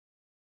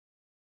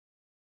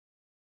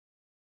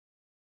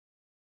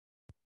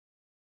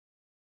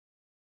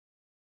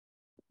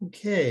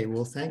Okay,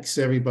 well, thanks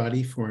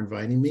everybody for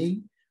inviting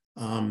me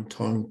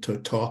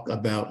to talk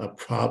about a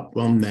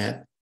problem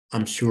that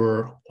I'm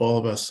sure all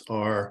of us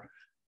are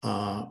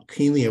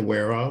keenly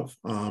aware of.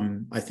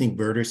 I think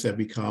birders have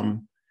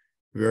become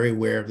very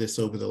aware of this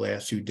over the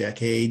last few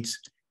decades,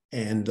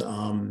 and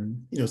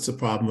it's the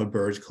problem of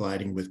birds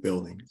colliding with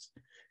buildings.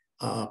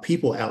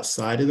 People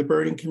outside of the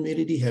birding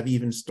community have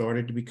even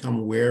started to become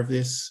aware of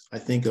this, I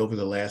think, over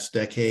the last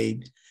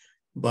decade.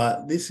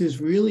 But this is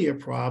really a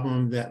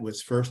problem that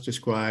was first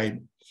described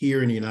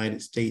here in the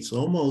United States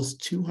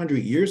almost 200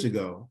 years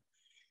ago.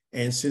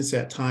 And since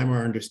that time,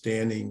 our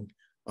understanding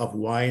of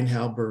why and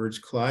how birds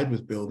collide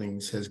with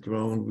buildings has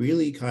grown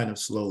really kind of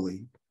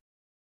slowly.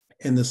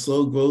 And the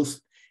slow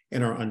growth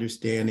in our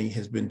understanding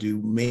has been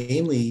due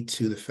mainly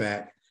to the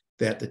fact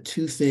that the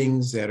two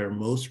things that are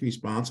most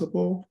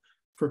responsible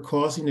for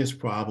causing this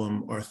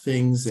problem are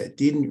things that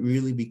didn't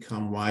really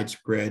become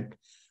widespread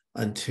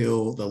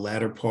until the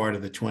latter part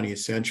of the 20th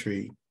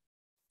century.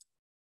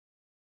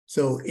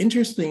 So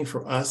interesting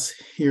for us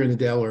here in the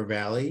Delaware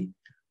Valley,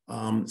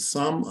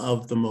 some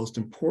of the most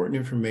important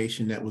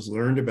information that was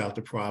learned about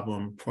the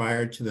problem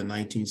prior to the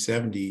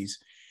 1970s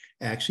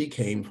actually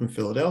came from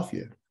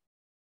Philadelphia.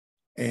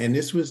 And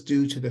this was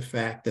due to the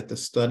fact that the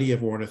study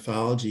of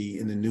ornithology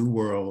in the New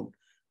World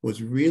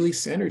was really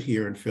centered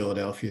here in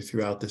Philadelphia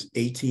throughout the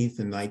 18th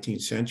and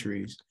 19th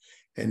centuries.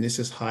 And this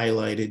is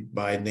highlighted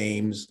by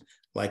names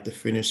like the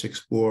Finnish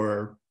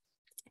explorer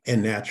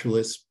and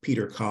naturalist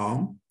Peter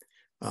Kalm,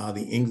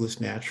 the English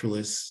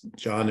naturalists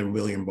John and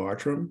William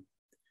Bartram,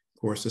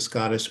 of course, the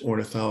Scottish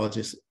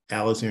ornithologist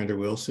Alexander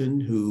Wilson,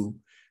 who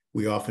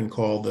we often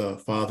call the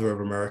father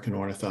of American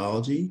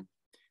ornithology,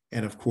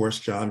 and of course,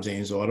 John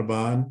James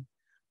Audubon,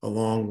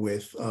 along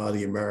with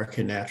the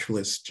American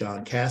naturalists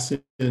John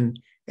Cassin and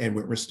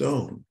Whitmer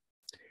Stone.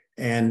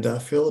 And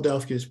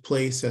Philadelphia's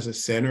place as a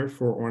center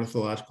for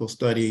ornithological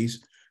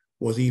studies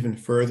was even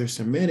further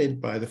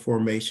cemented by the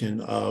formation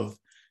of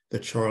the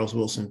Charles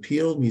Wilson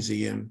Peale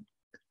Museum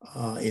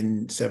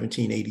in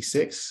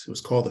 1786. It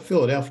was called the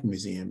Philadelphia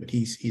Museum, but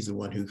he's the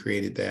one who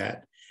created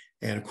that.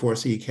 And of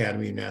course, the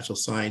Academy of Natural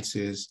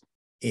Sciences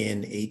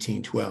in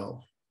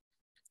 1812.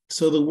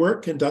 So the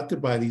work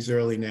conducted by these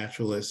early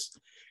naturalists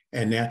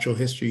and natural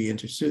history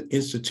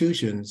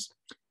institutions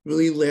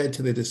really led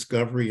to the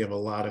discovery of a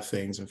lot of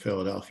things in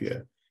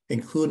Philadelphia,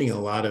 including a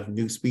lot of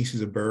new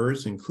species of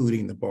birds,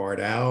 including the barred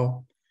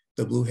owl,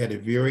 the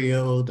blue-headed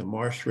vireo, the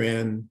marsh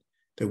wren,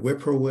 the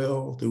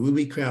whippoorwill, the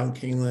ruby-crowned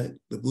kinglet,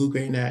 the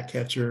blue-gray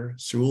gnatcatcher,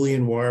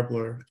 cerulean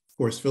warbler, of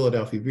course,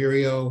 Philadelphia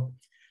vireo,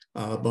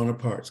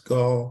 Bonaparte's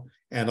gull,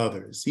 and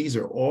others. These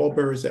are all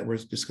birds that were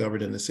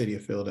discovered in the city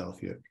of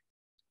Philadelphia.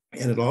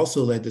 And it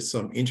also led to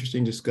some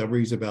interesting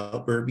discoveries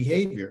about bird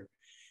behavior,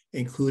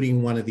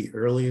 including one of the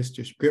earliest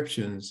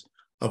descriptions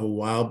of a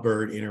wild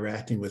bird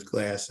interacting with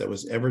glass that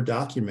was ever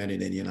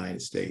documented in the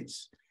United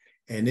States.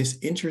 And this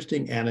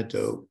interesting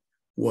anecdote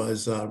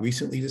was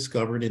recently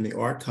discovered in the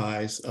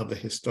archives of the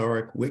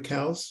historic Wick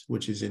House,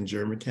 which is in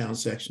Germantown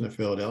section of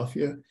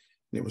Philadelphia. And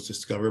it was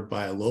discovered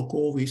by a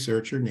local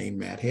researcher named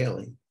Matt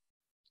Haley.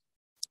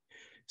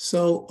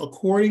 So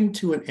according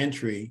to an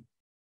entry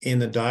in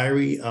the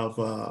diary of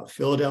a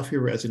Philadelphia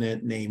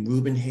resident named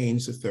Reuben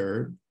Haynes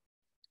III,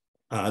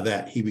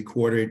 that he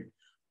recorded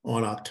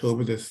on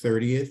October the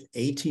 30th,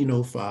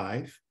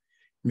 1805,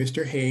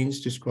 Mr.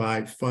 Haynes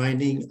described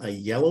finding a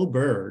yellow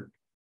bird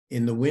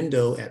in the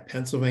window at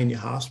Pennsylvania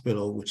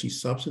Hospital, which he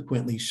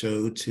subsequently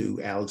showed to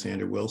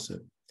Alexander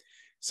Wilson.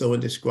 So in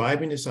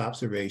describing this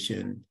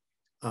observation,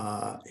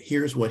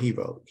 here's what he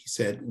wrote. He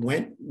said,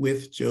 went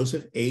with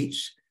Joseph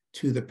H.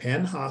 to the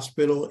Penn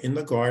Hospital in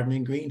the garden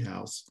and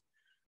greenhouse,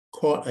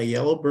 caught a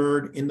yellow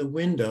bird in the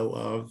window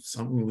of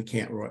something we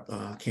can't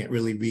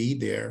really read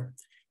there,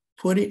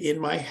 put it in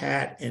my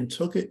hat and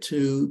took it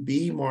to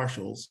B.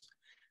 Marshall's,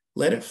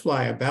 let it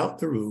fly about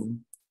the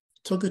room,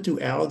 took it to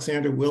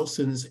Alexander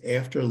Wilson's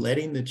after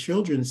letting the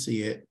children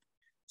see it,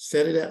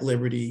 set it at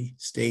liberty,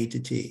 stayed to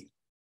tea.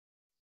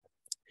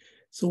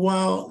 So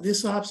while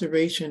this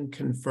observation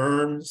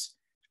confirms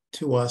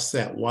to us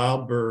that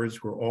wild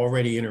birds were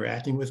already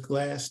interacting with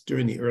glass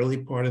during the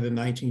early part of the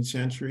 19th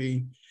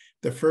century,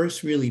 the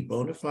first really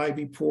bona fide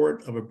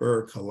report of a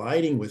bird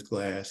colliding with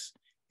glass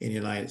in the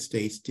United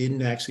States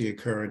didn't actually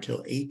occur until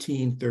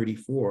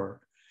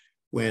 1834,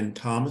 when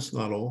Thomas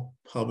Nuttall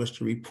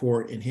published a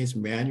report in his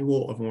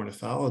Manual of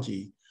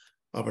Ornithology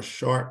of a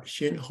sharp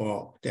shin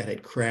hawk that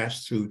had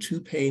crashed through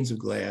 2 panes of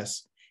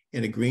glass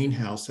in a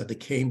greenhouse at the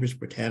Cambridge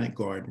Botanic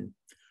Garden,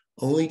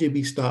 only to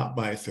be stopped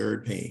by a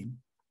 3rd pane.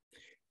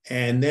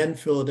 And then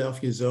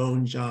Philadelphia's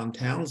own John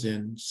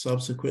Townsend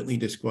subsequently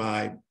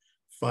described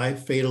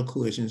 5 fatal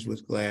collisions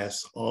with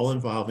glass, all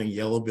involving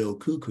yellow-billed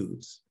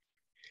cuckoos.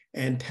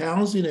 And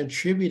Townsend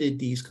attributed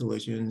these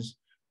collisions,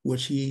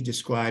 which he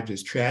described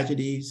as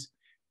tragedies,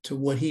 to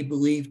what he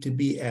believed to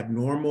be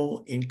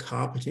abnormal,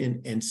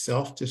 incompetent, and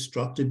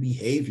self-destructive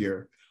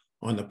behavior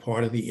on the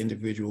part of the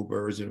individual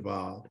birds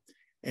involved,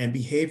 and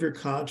behavior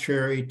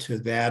contrary to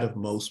that of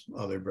most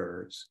other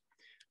birds.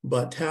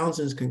 But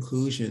Townsend's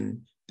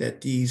conclusion that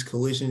these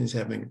collisions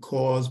have been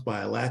caused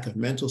by a lack of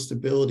mental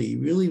stability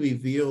really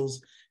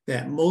reveals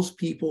that most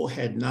people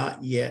had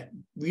not yet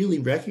really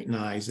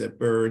recognized that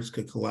birds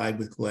could collide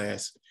with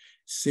glass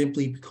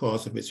simply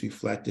because of its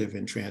reflective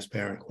and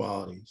transparent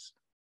qualities.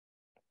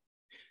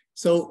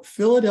 So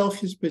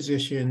Philadelphia's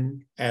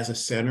position as a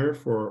center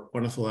for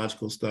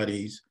ornithological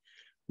studies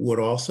would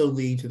also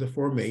lead to the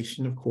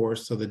formation, of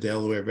course, of the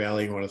Delaware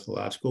Valley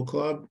Ornithological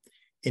Club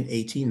in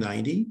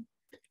 1890.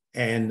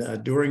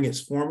 And during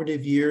its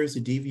formative years,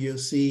 the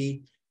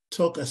DVOC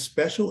took a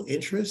special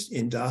interest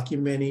in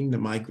documenting the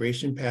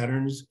migration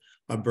patterns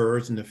of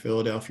birds in the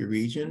Philadelphia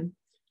region,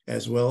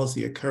 as well as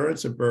the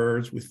occurrence of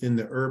birds within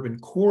the urban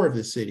core of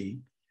the city.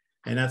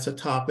 And that's a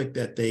topic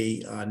that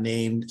they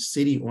named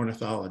city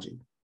ornithology.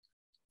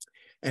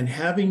 And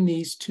having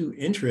these two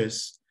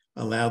interests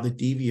allowed the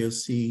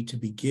DVOC to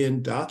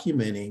begin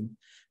documenting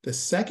the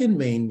second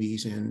main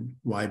reason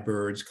why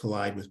birds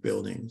collide with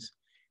buildings,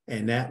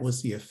 and that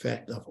was the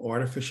effect of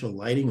artificial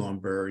lighting on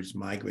birds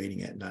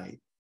migrating at night.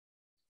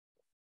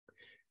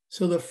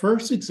 So the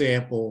first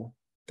example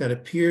that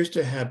appears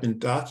to have been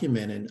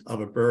documented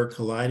of a bird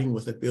colliding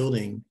with a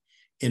building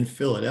in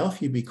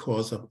Philadelphia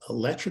because of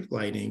electric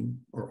lighting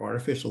or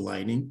artificial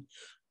lighting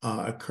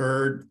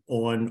occurred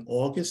on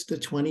August the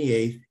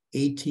 28th,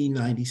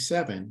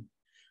 1897,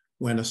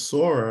 when a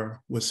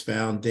soarer was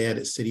found dead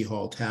at City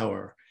Hall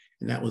Tower.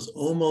 And that was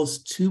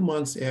almost 2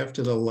 months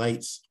after the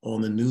lights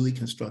on the newly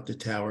constructed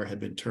tower had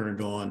been turned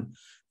on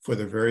for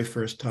the very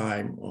first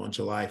time on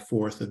July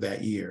 4th of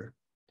that year.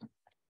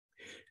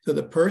 So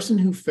the person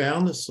who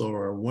found the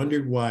soarer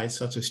wondered why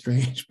such a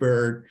strange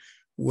bird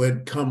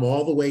would come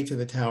all the way to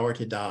the tower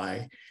to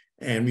die,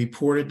 and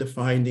reported the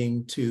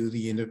finding to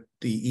the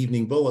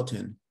evening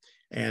bulletin.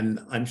 And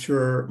I'm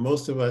sure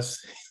most of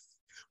us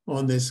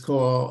on this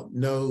call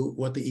know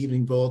what the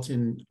evening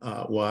bulletin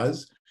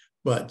was,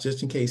 but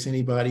just in case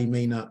anybody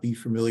may not be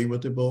familiar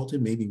with the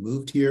bulletin, maybe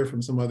moved here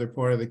from some other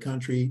part of the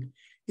country,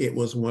 it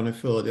was one of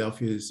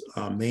Philadelphia's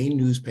main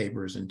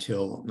newspapers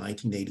until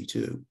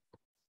 1982.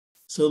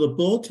 So the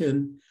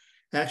bulletin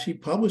actually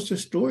published a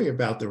story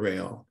about the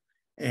rail,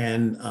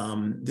 and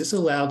this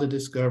allowed the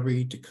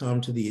discovery to come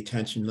to the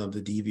attention of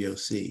the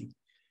DVOC.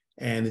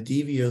 And the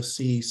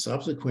DVOC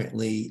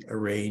subsequently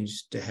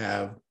arranged to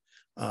have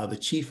the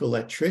chief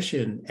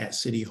electrician at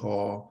City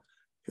Hall,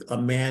 a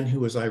man who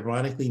was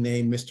ironically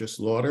named Mr.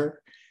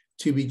 Slaughter,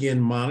 to begin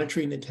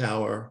monitoring the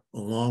tower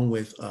along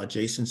with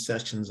adjacent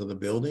sections of the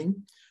building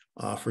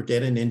for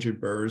dead and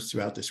injured birds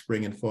throughout the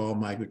spring and fall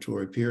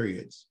migratory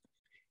periods.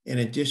 In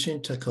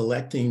addition to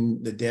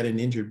collecting the dead and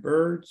injured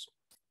birds,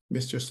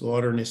 Mr.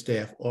 Slaughter and his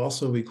staff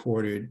also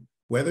recorded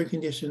weather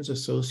conditions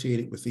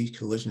associated with each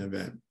collision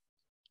event.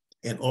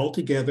 And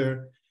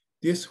altogether,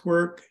 this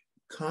work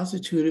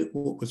constituted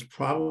what was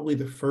probably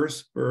the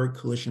first bird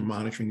collision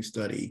monitoring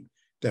study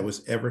that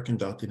was ever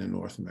conducted in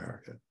North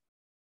America.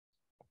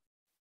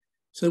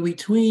 So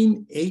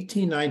between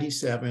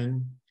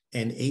 1897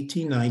 and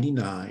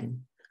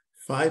 1899,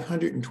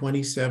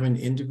 527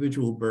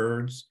 individual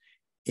birds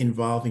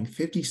involving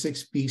 56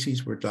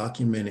 species were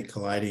documented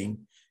colliding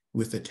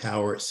with the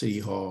tower at City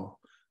Hall,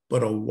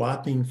 but a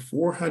whopping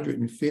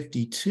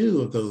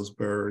 452 of those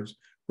birds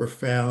were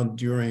found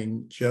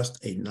during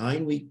just a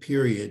 9-week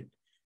period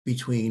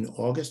between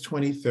August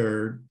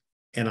 23rd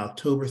and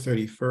October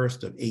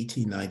 31st of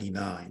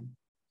 1899.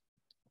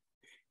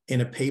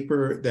 In a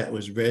paper that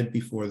was read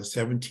before the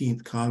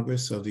 17th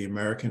Congress of the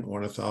American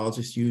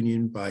Ornithologists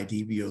Union by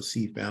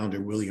DVOC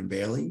founder William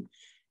Bailey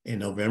in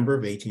November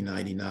of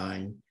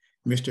 1899,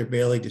 Mr.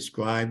 Bailey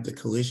described the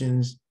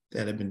collisions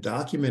that had been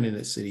documented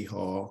at City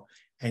Hall,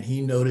 and he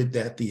noted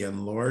that the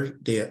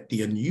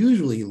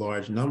unusually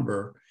large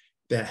number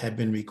that had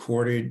been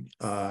recorded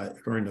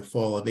during the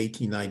fall of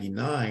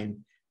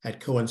 1899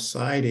 had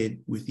coincided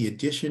with the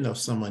addition of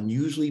some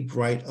unusually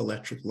bright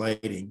electric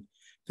lighting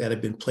that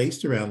had been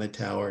placed around the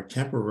tower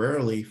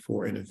temporarily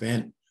for an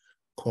event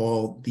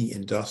called the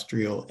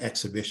Industrial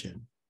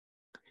Exhibition.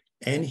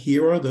 And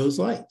here are those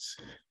lights.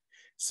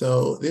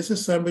 So this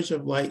assemblage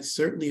of lights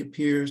certainly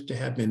appears to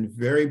have been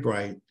very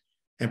bright,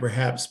 and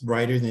perhaps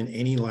brighter than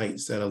any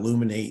lights that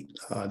illuminate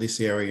this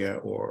area,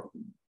 or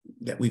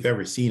that we've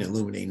ever seen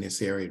illuminating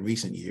this area in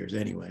recent years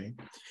anyway.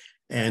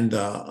 And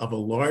of the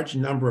large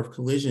number of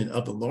collisions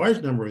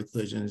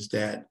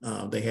that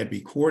they had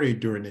recorded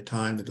during the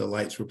time that the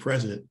lights were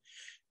present,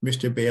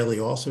 Mr. Bailey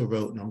also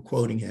wrote, and I'm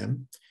quoting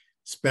him,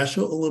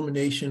 "Special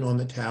illumination on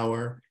the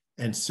tower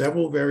and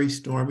several very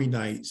stormy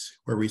nights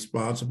were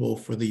responsible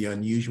for the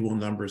unusual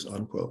numbers,"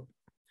 unquote.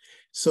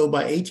 So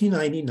by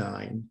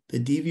 1899, the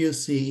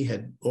DVOC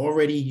had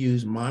already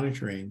used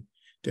monitoring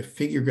to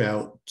figure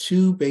out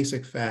two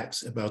basic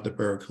facts about the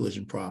bird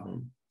collision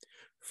problem.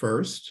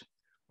 First,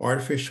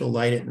 artificial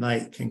light at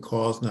night can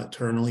cause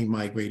nocturnally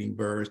migrating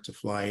birds to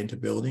fly into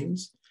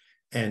buildings.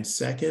 And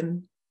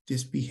second,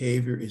 this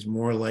behavior is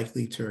more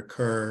likely to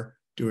occur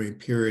during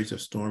periods of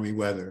stormy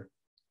weather.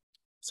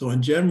 So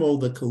in general,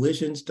 the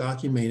collisions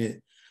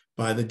documented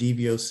by the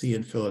DVOC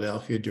in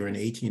Philadelphia during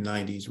the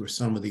 1890s were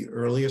some of the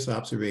earliest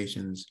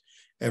observations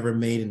ever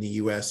made in the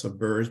US of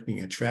birds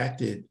being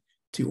attracted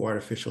to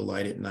artificial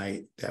light at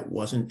night that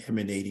wasn't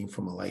emanating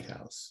from a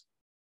lighthouse.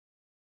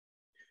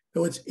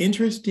 So it's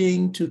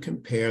interesting to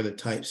compare the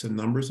types of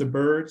numbers of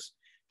birds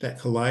that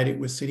collided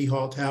with City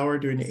Hall Tower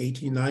during the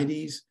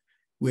 1890s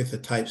with the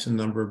types of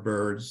number of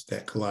birds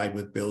that collide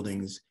with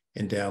buildings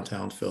in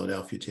downtown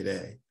Philadelphia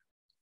today.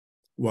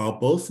 While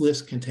both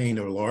lists contain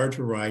a large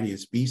variety of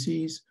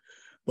species,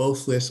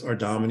 both lists are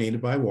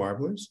dominated by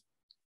warblers.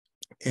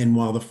 And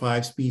while the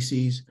 5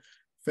 species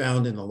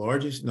found in the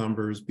largest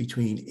numbers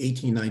between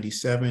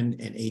 1897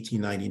 and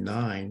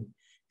 1899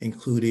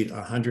 included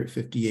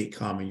 158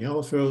 common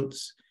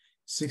yellowthroats,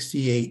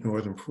 68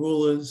 northern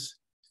parulas,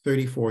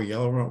 34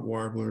 yellow-rumped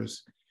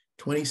warblers,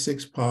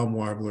 26 palm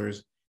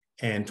warblers,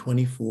 and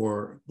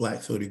 24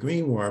 black-throated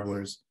green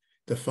warblers,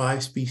 the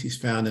 5 species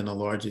found in the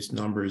largest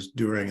numbers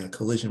during a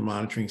collision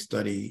monitoring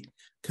study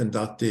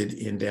conducted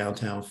in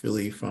downtown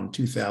Philly from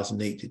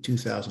 2008 to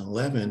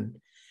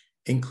 2011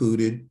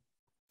 included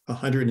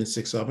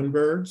 106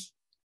 ovenbirds,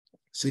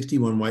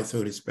 61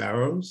 white-throated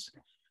sparrows,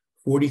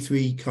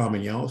 43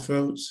 common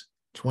yellowthroats,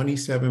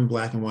 27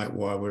 black and white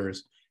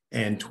warblers,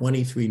 and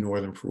 23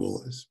 northern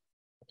parulas.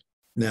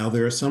 Now,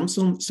 there are some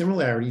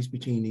similarities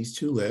between these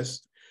 2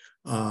 lists,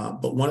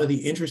 but one of the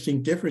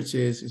interesting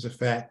differences is the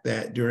fact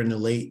that during the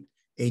late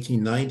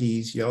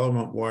 1890s,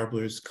 yellow-rumped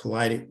warblers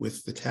collided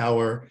with the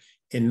tower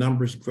in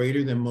numbers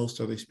greater than most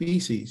other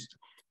species.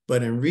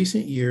 But in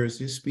recent years,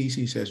 this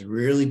species has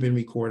rarely been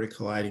recorded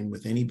colliding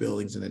with any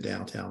buildings in the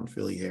downtown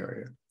Philly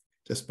area,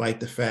 despite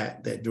the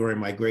fact that during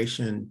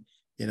migration,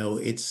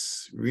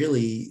 it's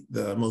really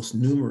the most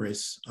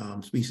numerous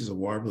species of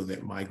warbler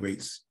that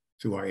migrates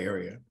through our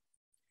area.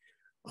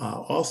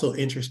 Also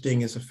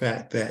interesting is the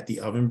fact that the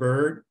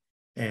ovenbird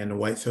and the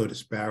white-throated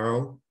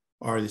sparrow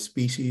are the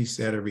species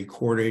that are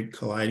recorded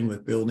colliding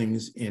with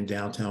buildings in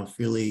downtown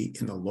Philly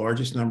in the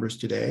largest numbers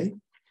today,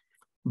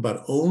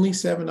 but only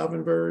 7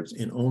 ovenbirds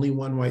and only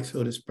 1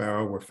 white-throated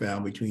sparrow were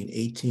found between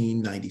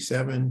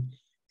 1897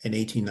 and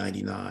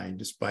 1899,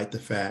 despite the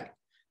fact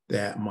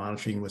that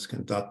monitoring was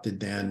conducted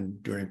then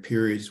during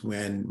periods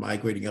when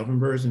migrating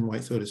ovenbirds and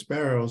white-throated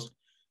sparrows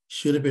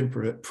should have been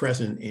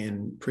present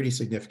in pretty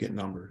significant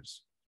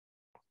numbers.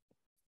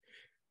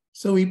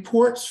 So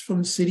reports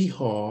from City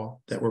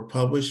Hall that were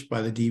published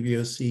by the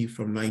DVOC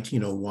from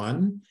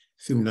 1901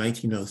 through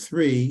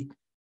 1903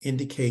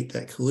 indicate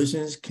that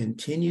collisions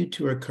continued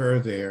to occur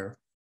there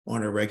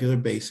on a regular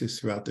basis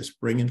throughout the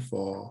spring and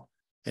fall,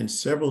 and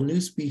several new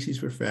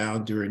species were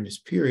found during this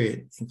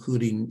period,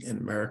 including an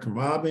American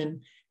robin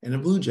and a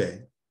blue jay.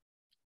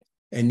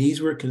 And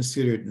these were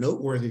considered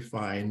noteworthy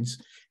finds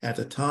at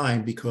the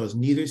time because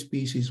neither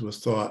species was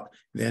thought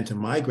then to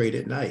migrate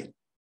at night.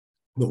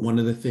 But one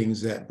of the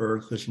things that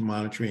bird collision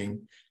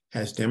monitoring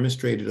has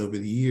demonstrated over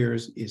the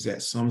years is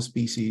that some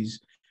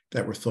species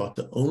that were thought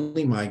to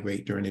only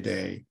migrate during the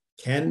day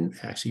can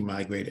actually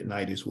migrate at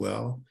night as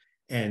well.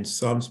 And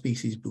some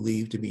species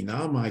believed to be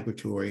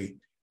non-migratory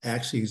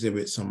actually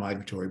exhibit some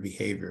migratory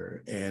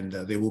behavior. And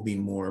there will be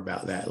more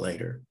about that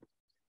later.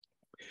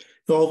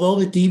 So although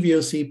the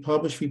DVOC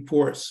published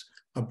reports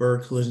of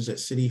bird collisions at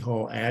City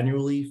Hall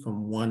annually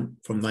from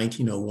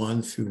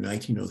 1901 through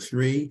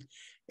 1903,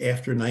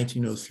 after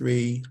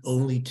 1903,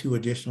 only 2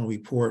 additional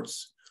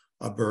reports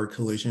of bird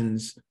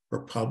collisions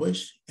were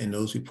published, and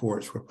those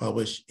reports were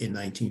published in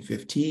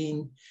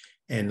 1915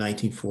 and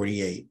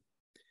 1948.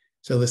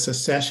 So the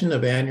cessation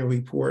of annual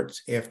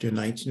reports after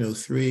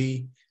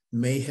 1903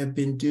 may have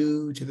been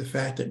due to the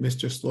fact that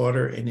Mr.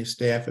 Slaughter and his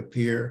staff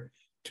appear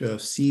to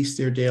have ceased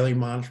their daily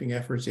monitoring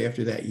efforts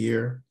after that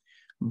year.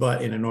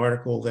 But in an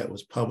article that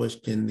was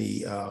published in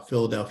the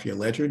Philadelphia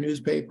Ledger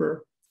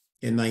newspaper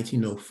in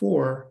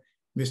 1904,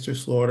 Mr.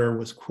 Slaughter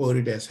was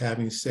quoted as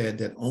having said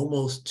that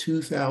almost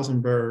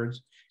 2,000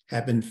 birds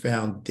have been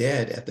found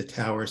dead at the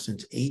tower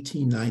since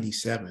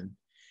 1897,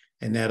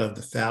 and that of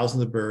the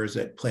thousands of birds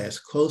that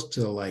passed close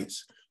to the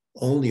lights,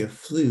 only a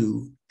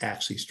few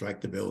actually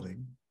strike the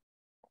building.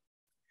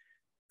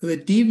 The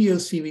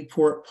DVOC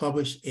report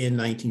published in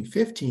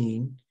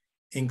 1915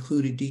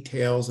 included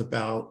details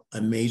about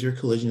a major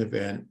collision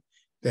event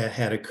that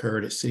had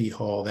occurred at City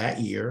Hall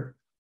that year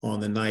on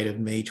the night of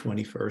May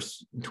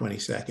 21st and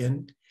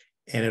 22nd.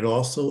 And it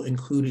also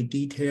included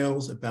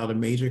details about a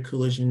major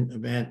collision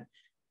event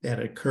that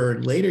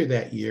occurred later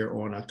that year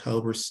on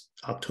October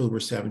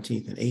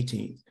 17th and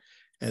 18th,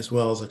 as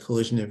well as a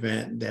collision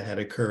event that had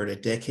occurred a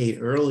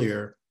decade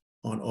earlier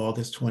on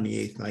August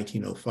 28th,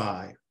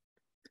 1905.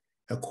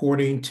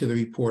 According to the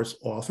report's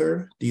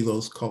author,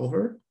 Delos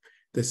Culver,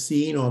 the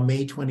scene on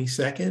May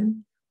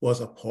 22nd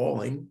was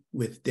appalling,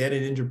 with dead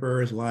and injured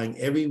birds lying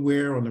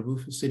everywhere on the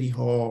roof of City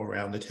Hall,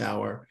 around the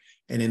tower,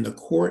 and in the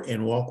court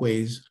and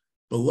walkways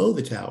below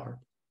the tower.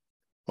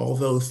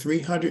 Although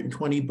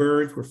 320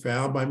 birds were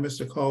found by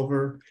Mr.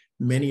 Culver,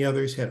 many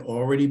others had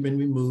already been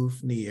removed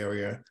from the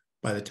area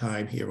by the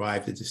time he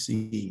arrived at the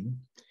scene.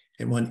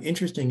 And one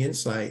interesting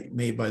insight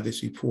made by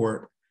this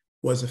report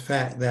was the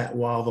fact that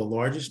while the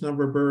largest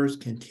number of birds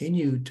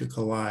continued to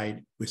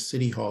collide with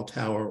City Hall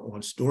Tower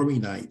on stormy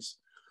nights,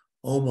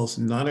 almost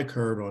none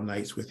occurred on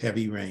nights with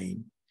heavy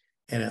rain,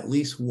 and at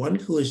least one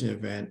collision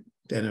event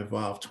that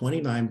involved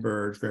 29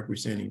 birds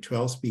representing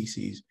 12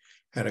 species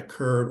had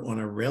occurred on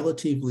a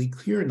relatively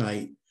clear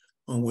night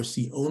on which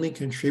the only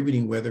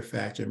contributing weather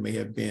factor may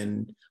have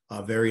been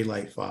a very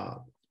light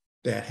fog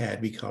that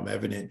had become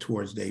evident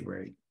towards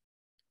daybreak.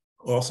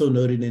 Also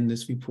noted in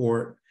this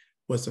report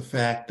was the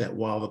fact that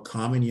while the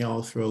common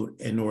yellowthroat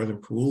and northern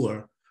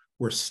parula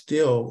were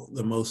still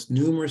the most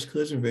numerous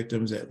collision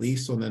victims, at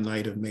least on the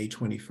night of May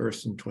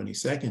 21st and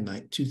 22nd,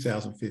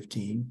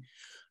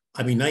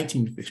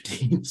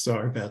 1915,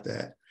 sorry about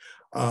that.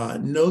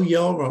 No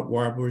yellow-rump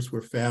warblers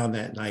were found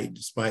that night,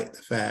 despite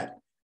the fact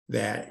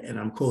that, and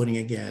I'm quoting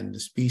again, the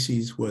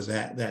species was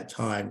at that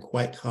time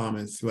quite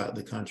common throughout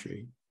the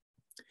country.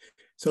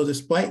 So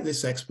despite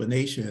this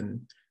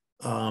explanation,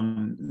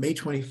 May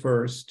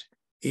 21st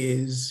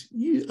is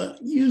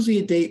usually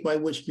a date by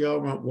which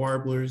yellow-rump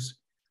warblers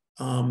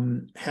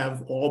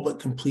have all but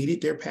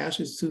completed their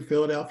passage through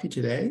Philadelphia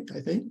today, I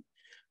think.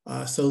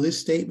 So this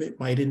statement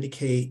might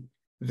indicate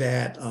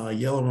that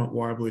yellow-rump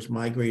warblers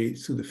migrated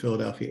through the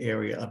Philadelphia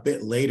area a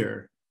bit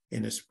later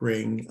in the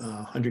spring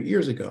 100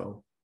 years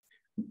ago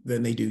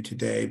than they do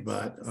today,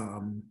 but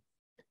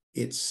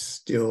it's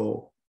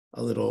still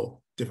a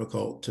little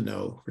difficult to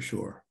know for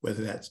sure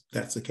whether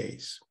that's the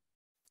case.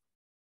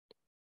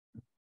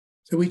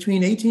 So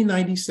between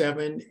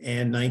 1897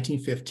 and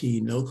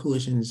 1915, no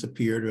collisions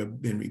appear to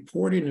have been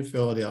reported in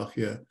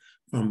Philadelphia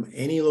from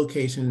any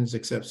locations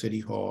except City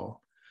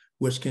Hall,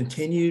 which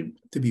continued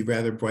to be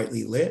rather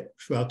brightly lit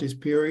throughout this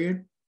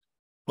period,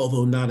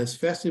 although not as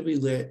festively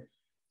lit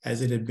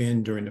as it had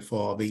been during the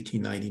fall of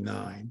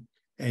 1899.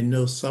 And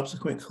no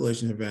subsequent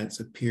collision events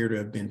appear to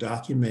have been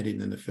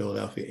documented in the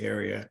Philadelphia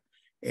area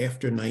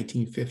after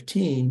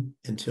 1915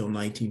 until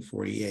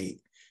 1948,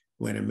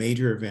 when a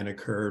major event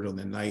occurred on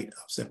the night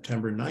of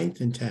September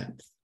 9th and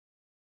 10th.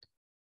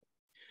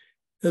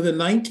 So the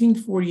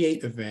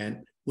 1948 event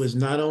was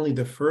not only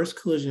the first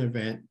collision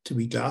event to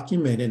be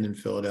documented in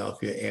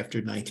Philadelphia after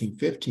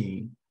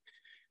 1915,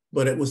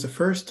 but it was the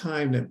first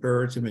time that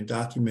birds have been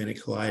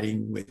documented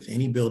colliding with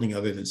any building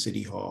other than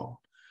City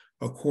Hall,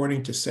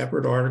 according to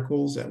separate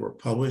articles that were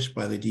published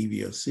by the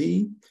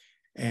DVOC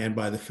and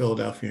by the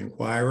Philadelphia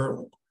Inquirer.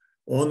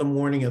 On the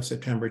morning of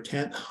September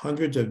 10th,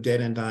 hundreds of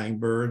dead and dying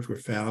birds were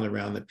found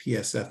around the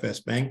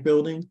PSFS Bank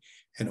building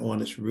and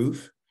on its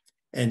roof,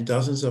 and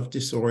dozens of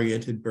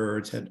disoriented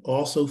birds had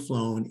also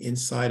flown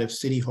inside of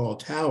City Hall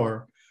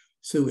Tower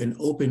through an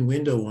open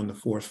window on the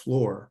 4th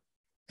floor,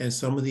 and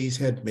some of these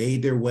had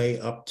made their way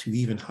up to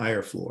even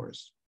higher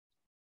floors.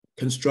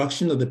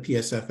 Construction of the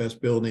PSFS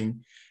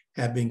building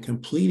had been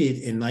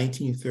completed in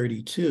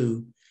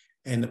 1932,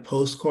 and the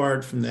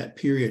postcard from that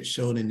period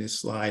shown in this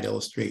slide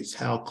illustrates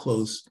how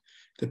close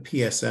the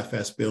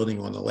PSFS building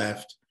on the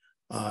left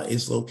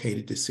is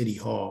located to City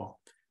Hall,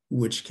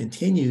 which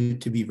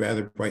continued to be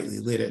rather brightly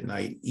lit at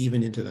night,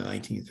 even into the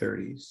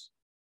 1930s.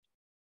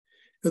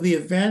 So the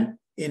event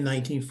in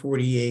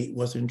 1948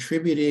 was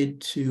attributed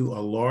to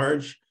a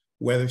large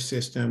weather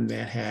system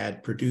that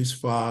had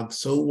produced fog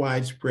so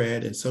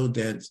widespread and so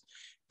dense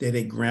that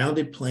it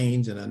grounded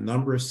planes in a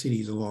number of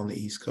cities along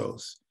the East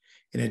Coast.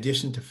 In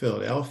addition to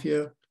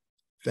Philadelphia,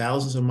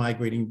 thousands of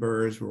migrating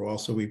birds were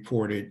also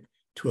reported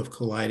to have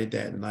collided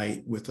that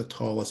night with the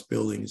tallest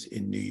buildings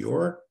in New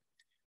York,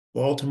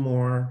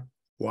 Baltimore,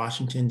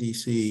 Washington,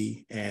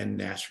 D.C., and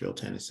Nashville,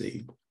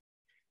 Tennessee.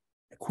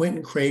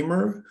 Quentin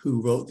Kramer,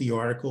 who wrote the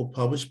article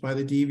published by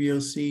the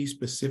DVOC,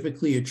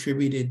 specifically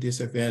attributed this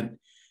event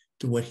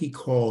to what he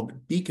called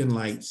beacon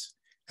lights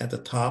at the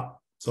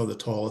top of the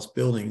tallest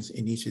buildings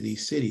in each of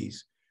these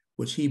cities,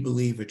 which he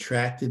believed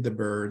attracted the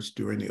birds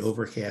during the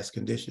overcast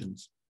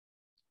conditions.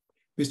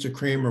 Mr.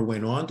 Kramer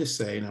went on to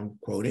say, and I'm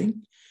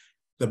quoting,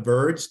 "The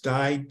birds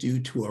died due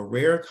to a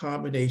rare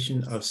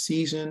combination of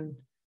season,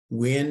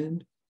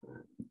 wind,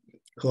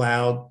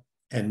 cloud,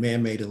 and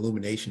man-made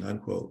illumination,"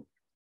 unquote.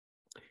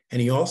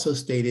 And he also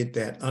stated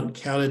that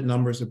uncounted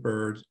numbers of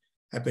birds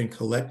have been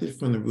collected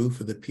from the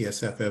roof of the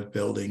PSFF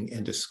building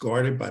and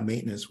discarded by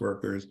maintenance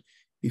workers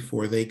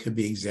before they could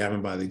be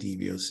examined by the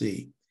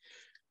DVOC.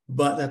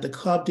 But that the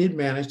club did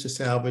manage to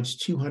salvage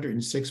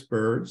 206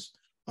 birds,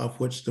 of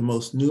which the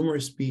most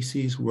numerous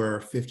species were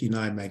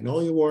 59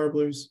 magnolia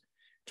warblers,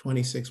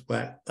 26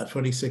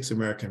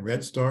 American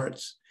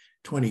redstarts,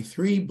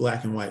 23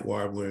 black and white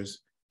warblers,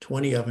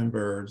 20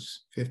 ovenbirds,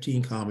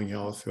 15 common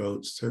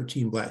yellowthroats,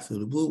 13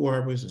 black-throated blue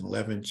warblers, and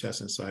 11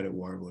 chestnut-sided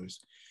warblers.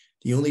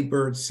 The only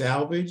birds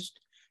salvaged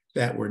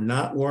that were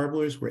not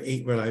warblers were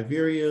 8 red-eyed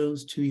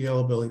vireos, 2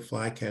 yellow-bellied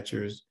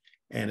flycatchers,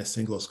 and a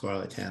single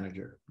scarlet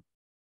tanager.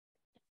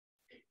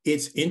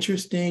 It's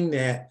interesting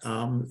that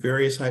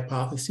various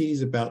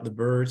hypotheses about the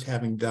birds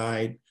having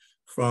died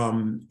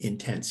from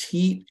intense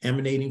heat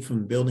emanating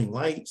from building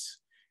lights,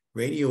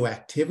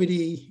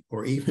 radioactivity,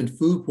 or even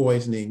food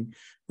poisoning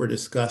were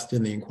discussed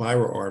in the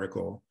Inquirer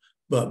article,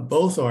 but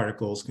both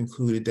articles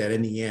concluded that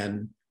in the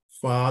end,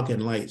 fog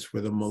and lights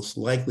were the most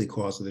likely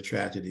cause of the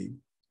tragedy.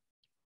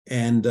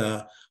 And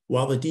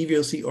while the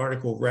DVOC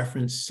article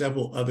referenced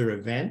several other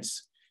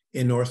events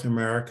in North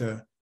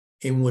America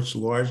in which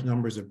large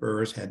numbers of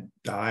birds had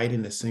died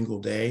in a single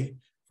day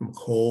from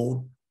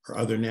cold or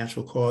other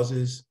natural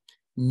causes,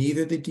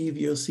 neither the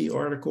DVOC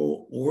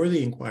article or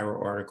the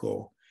Inquirer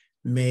article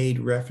made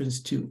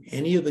reference to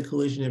any of the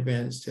collision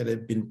events that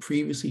had been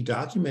previously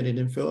documented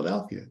in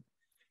Philadelphia,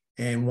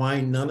 and why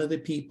none of the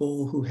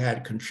people who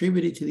had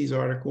contributed to these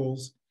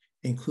articles,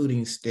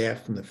 including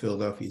staff from the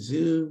Philadelphia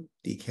Zoo,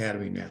 the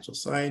Academy of Natural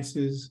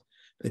Sciences,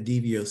 the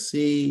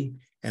DVOC,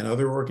 and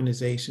other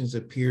organizations,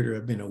 appear to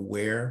have been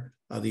aware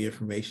of the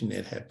information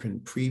that had been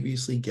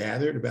previously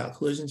gathered about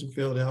collisions in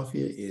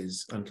Philadelphia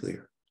is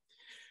unclear.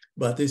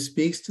 But this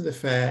speaks to the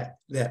fact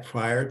that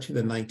prior to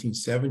the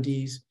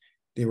 1970s,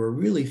 there were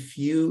really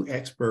few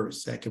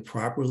experts that could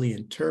properly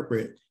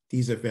interpret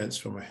these events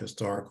from a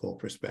historical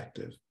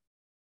perspective.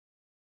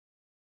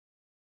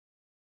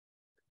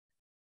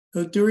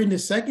 So during the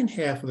second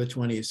half of the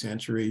 20th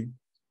century,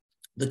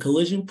 the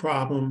collision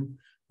problem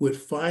would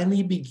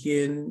finally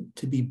begin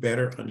to be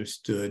better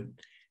understood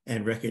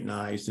and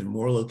recognized in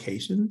more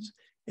locations.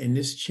 And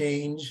this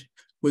change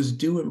was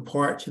due in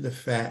part to the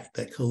fact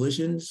that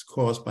collisions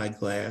caused by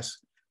glass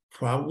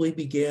probably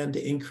began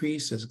to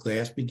increase as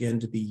glass began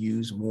to be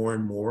used more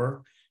and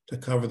more to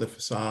cover the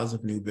facades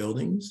of new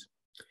buildings.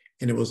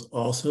 And it was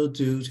also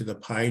due to the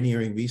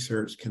pioneering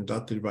research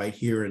conducted right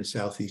here in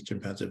southeastern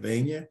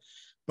Pennsylvania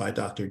by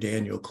Dr.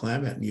 Daniel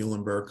Clem at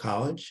Muhlenberg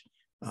College.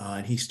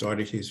 And he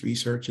started his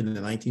research in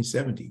the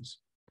 1970s.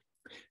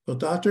 So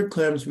Dr.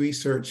 Clem's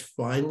research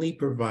finally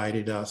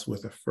provided us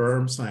with a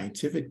firm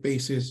scientific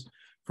basis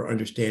for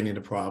understanding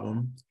the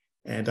problem.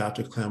 And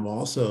Dr. Clem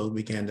also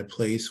began to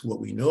place what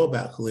we know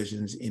about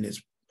collisions in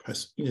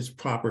its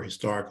proper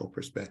historical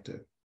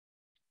perspective.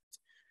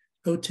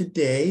 So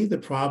today, the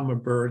problem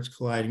of birds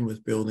colliding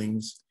with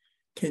buildings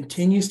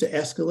continues to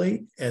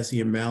escalate as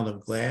the amount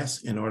of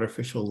glass and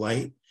artificial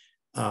light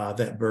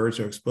that birds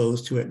are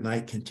exposed to at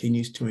night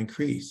continues to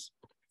increase.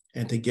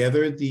 And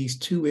together, these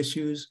two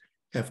issues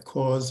have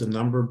caused the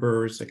number of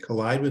birds that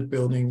collide with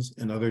buildings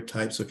and other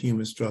types of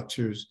human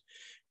structures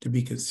to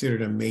be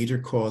considered a major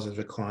cause of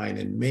decline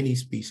in many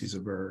species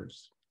of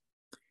birds.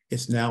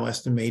 It's now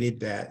estimated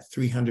that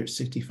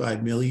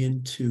 365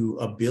 million to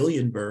 1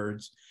 billion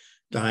birds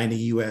die in the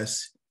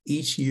US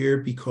each year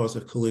because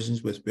of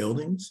collisions with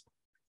buildings,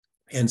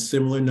 and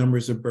similar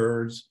numbers of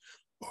birds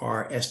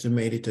are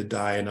estimated to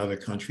die in other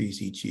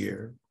countries each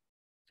year.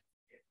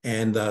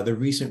 And the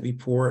recent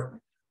report,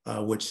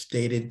 which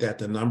stated that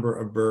the number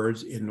of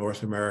birds in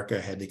North America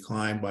had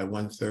declined by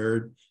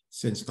 1/3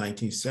 since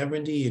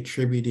 1970,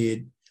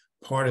 attributed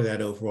part of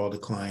that overall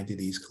decline to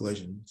these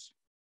collisions.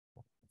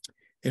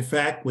 In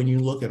fact, when you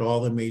look at all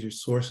the major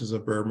sources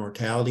of bird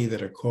mortality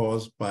that are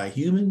caused by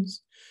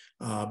humans,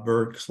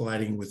 bird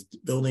colliding with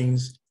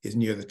buildings is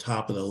near the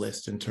top of the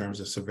list in terms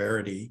of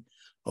severity,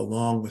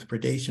 along with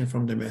predation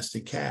from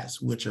domestic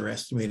cats, which are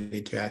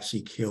estimated to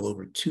actually kill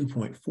over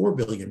 2.4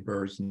 billion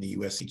birds in the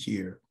US each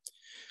year.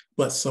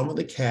 But some of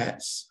the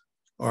cats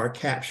are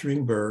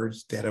capturing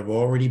birds that have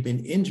already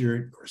been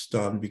injured or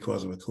stunned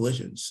because of a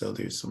collision. So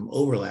there's some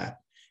overlap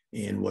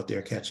in what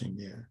they're catching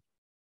there.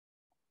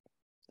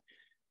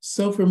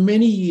 So for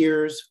many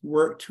years,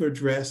 work to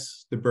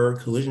address the bird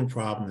collision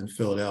problem in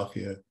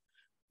Philadelphia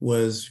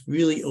was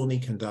really only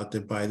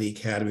conducted by the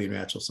Academy of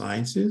Natural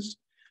Sciences,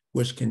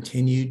 which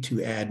continued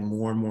to add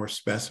more and more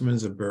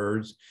specimens of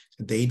birds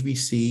that they'd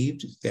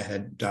received that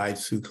had died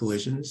through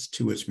collisions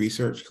to its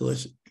research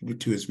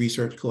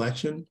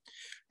collection.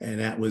 And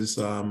that was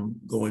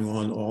going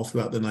on all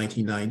throughout the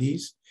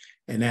 1990s.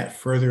 And that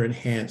further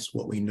enhanced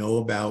what we know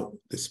about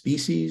the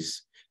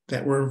species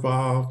that were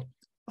involved,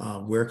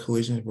 where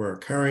collisions were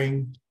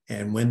occurring,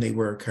 and when they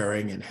were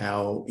occurring, and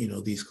how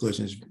these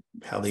collisions,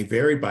 how they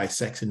varied by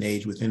sex and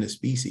age within a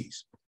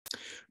species.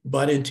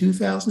 But in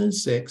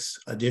 2006,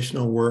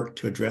 additional work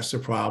to address the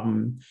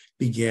problem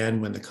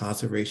began when the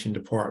Conservation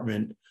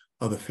Department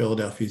of the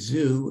Philadelphia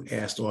Zoo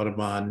asked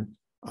Audubon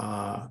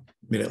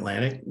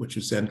Mid-Atlantic, which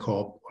was then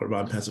called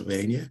Audubon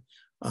Pennsylvania,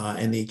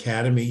 and the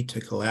Academy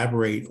to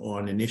collaborate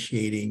on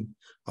initiating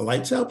a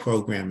Lights Out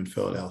program in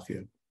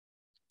Philadelphia.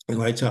 And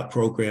Lights Out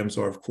programs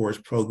are, of course,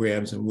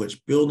 programs in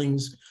which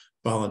buildings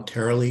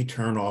voluntarily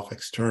turn off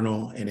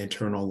external and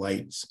internal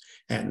lights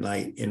at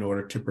night in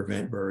order to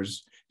prevent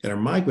birds that are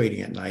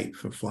migrating at night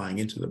from flying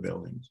into the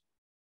buildings.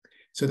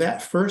 So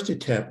that first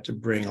attempt to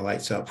bring a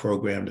Lights Out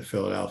program to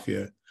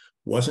Philadelphia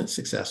wasn't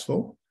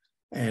successful.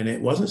 And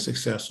it wasn't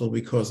successful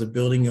because the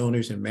building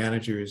owners and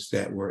managers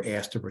that were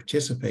asked to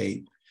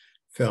participate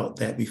felt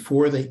that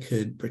before they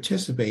could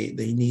participate,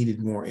 they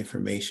needed more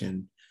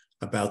information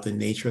about the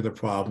nature of the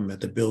problem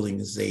at the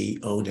buildings they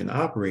owned and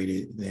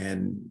operated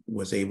than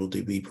was able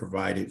to be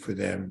provided for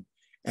them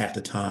at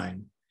the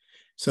time.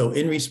 So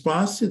in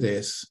response to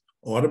this,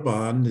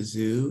 Audubon, the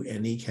zoo,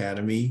 and the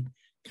Academy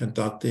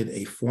conducted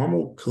a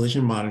formal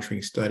collision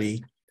monitoring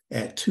study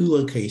at 2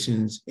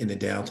 locations in the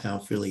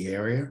downtown Philly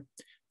area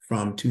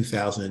from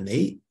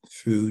 2008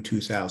 through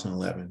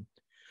 2011.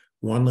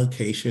 One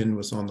location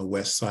was on the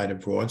west side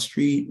of Broad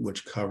Street,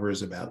 which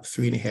covers about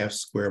 3.5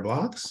 square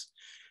blocks.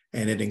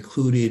 and it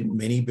included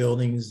many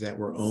buildings that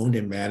were owned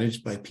and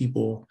managed by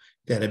people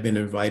that had been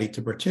invited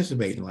to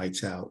participate in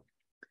Lights Out.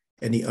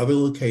 And the other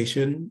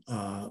location,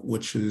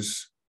 which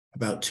was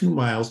about 2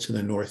 miles to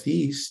the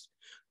northeast,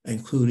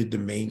 included the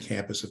main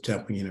campus of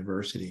Temple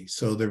University.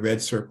 So the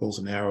red circles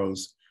and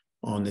arrows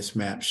on this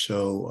map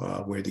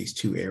show where these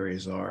two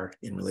areas are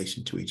in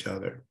relation to each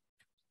other.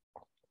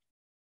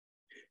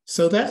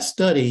 So that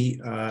study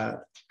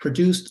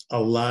produced a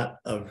lot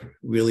of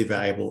really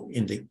valuable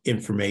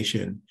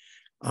information,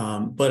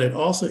 but it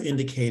also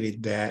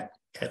indicated that,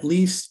 at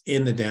least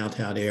in the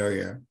downtown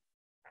area,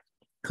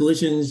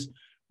 collisions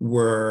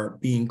were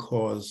being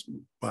caused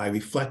by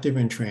reflective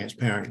and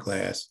transparent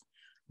glass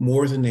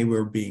more than they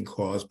were being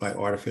caused by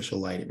artificial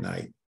light at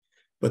night.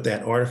 But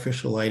that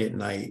artificial light at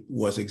night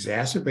was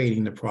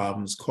exacerbating the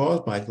problems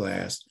caused by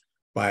glass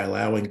by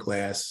allowing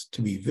glass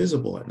to be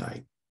visible at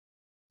night.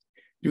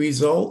 The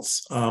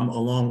results,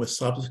 along with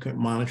subsequent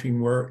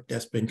monitoring work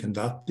that's been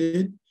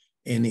conducted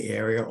in the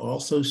area,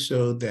 also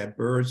showed that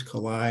birds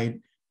collide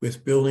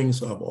with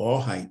buildings of all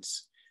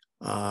heights,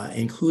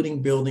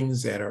 including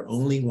buildings that are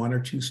only 1 or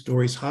 2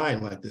 stories high,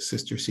 like the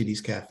Sister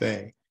Cities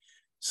Cafe.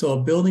 So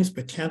a building's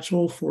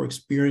potential for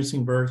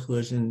experiencing bird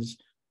collisions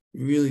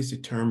really is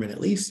determined,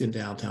 at least in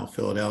downtown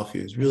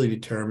Philadelphia, is really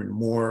determined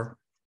more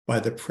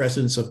by the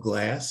presence of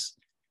glass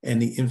and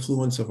the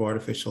influence of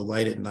artificial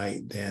light at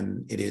night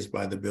than it is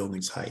by the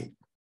building's height.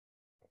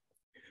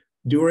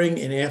 During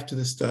and after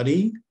the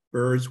study,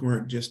 birds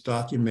weren't just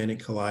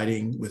documented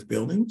colliding with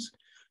buildings,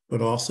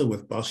 but also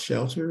with bus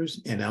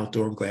shelters and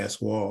outdoor glass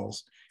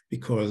walls,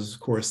 because of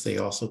course they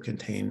also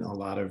contain a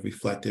lot of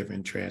reflective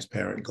and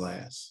transparent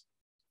glass.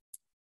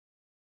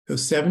 So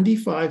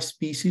 75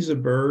 species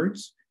of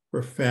birds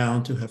were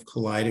found to have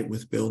collided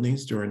with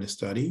buildings during the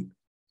study.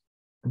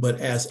 But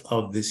as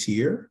of this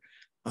year,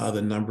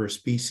 the number of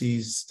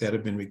species that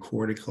have been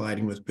recorded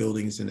colliding with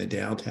buildings in the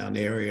downtown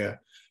area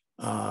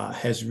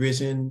has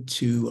risen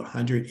to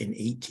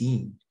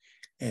 118.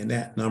 And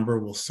that number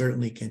will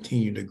certainly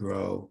continue to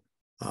grow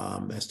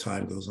as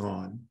time goes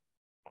on.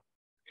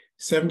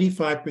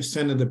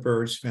 75% of the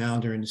birds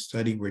found during the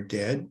study were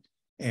dead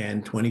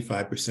and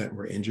 25%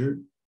 were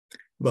injured.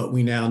 But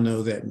we now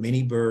know that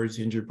many birds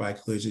injured by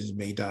collisions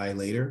may die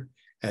later,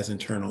 as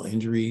internal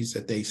injuries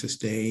that they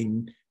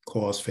sustain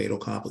cause fatal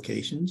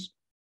complications.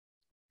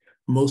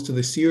 Most of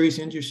the serious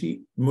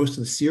injuries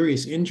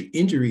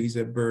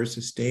that birds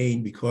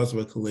sustain because of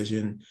a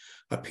collision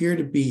appear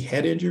to be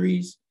head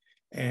injuries,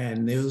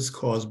 and those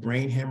cause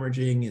brain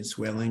hemorrhaging and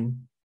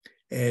swelling.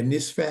 And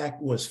this fact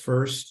was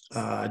first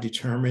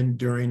determined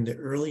during the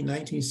early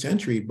 19th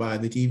century by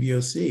the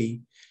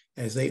DVOC,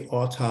 as they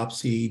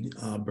autopsied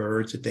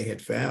birds that they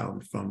had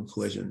found from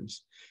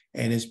collisions.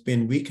 And it's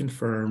been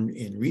reconfirmed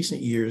in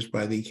recent years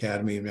by the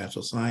Academy of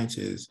Natural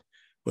Sciences.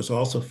 Was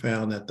also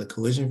found that the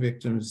collision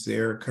victims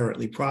they're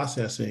currently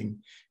processing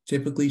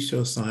typically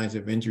show signs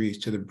of injuries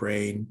to the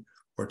brain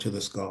or to the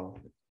skull.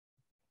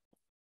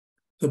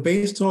 So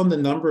based on the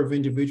number of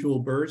individual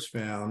birds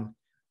found,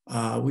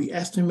 we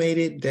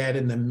estimated that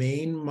in the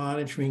main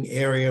monitoring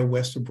area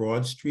west of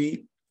Broad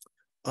Street,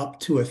 up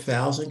to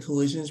 1,000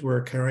 collisions were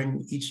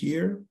occurring each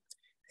year.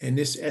 And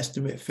this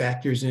estimate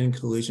factors in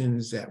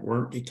collisions that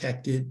weren't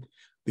detected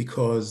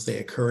because they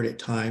occurred at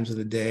times of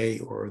the day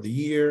or the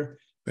year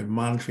when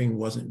monitoring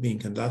wasn't being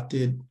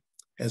conducted,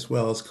 as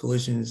well as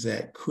collisions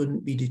that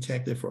couldn't be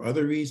detected for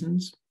other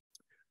reasons.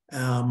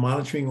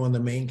 Monitoring on the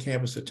main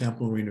campus of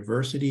Temple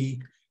University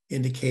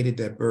indicated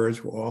that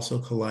birds were also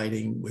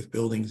colliding with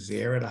buildings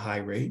there at a high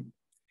rate.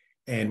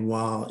 And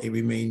while it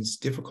remains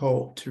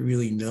difficult to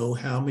really know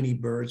how many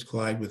birds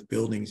collide with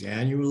buildings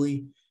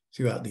annually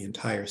throughout the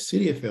entire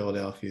city of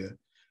Philadelphia,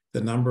 the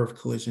number of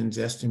collisions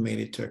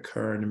estimated to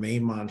occur in the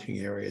main monitoring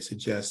area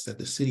suggests that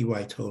the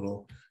citywide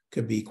total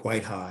could be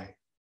quite high.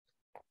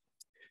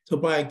 So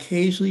by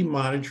occasionally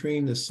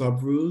monitoring the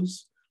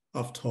subroofs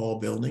of tall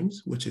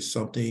buildings, which is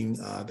something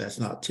that's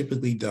not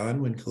typically done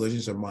when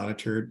collisions are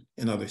monitored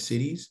in other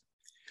cities,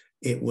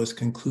 it was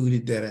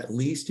concluded that at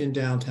least in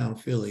downtown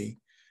Philly,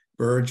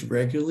 birds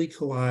regularly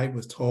collide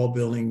with tall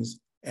buildings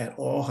at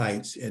all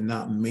heights and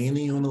not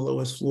mainly on the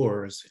lowest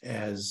floors,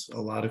 as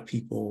a lot of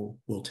people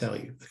will tell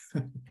you.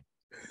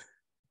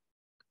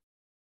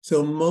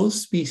 So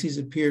most species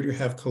appear to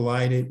have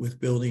collided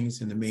with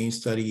buildings in the main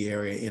study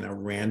area in a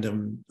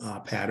random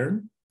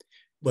pattern,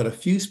 but a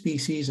few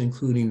species,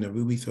 including the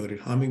ruby-throated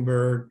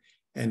hummingbird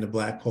and the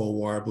blackpoll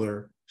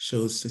warbler,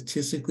 showed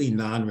statistically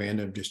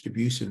non-random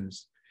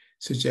distributions,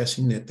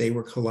 suggesting that they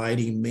were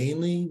colliding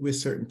mainly with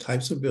certain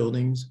types of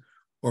buildings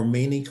or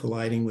mainly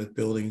colliding with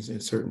buildings in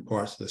certain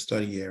parts of the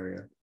study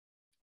area.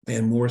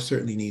 And more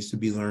certainly needs to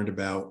be learned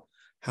about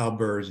how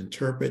birds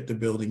interpret the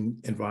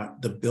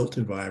built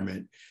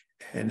environment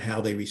and how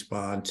they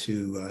respond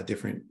to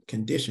different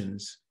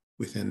conditions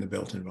within the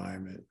built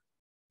environment.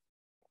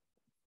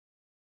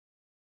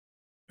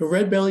 The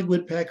red-bellied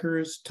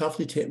woodpeckers,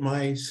 tufted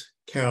titmice,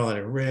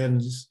 Carolina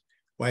wrens,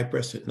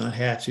 white-breasted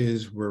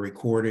nuthatches were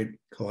recorded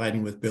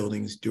colliding with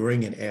buildings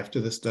during and after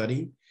the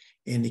study,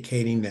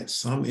 indicating that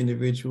some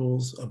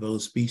individuals of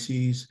those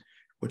species,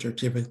 which are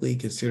typically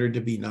considered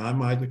to be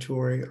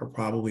non-migratory, are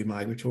probably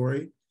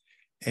migratory.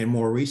 And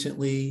more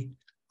recently,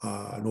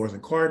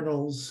 northern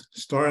cardinals,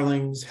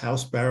 starlings,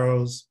 house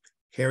sparrows,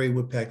 hairy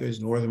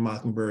woodpeckers, northern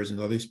mockingbirds, and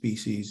other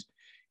species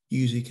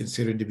usually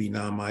considered to be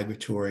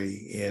non-migratory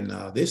in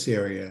this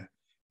area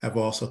have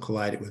also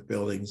collided with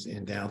buildings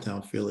in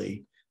downtown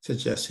Philly,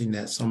 suggesting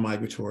that some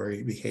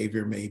migratory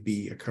behavior may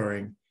be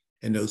occurring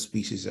in those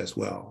species as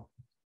well.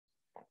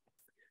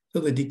 So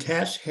the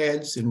detached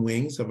heads and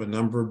wings of a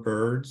number of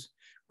birds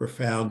were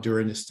found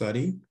during the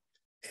study,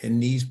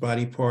 and these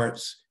body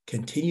parts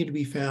continue to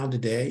be found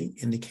today,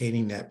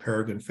 indicating that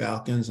peregrine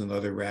falcons and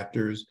other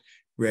raptors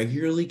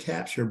regularly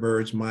capture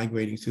birds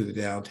migrating through the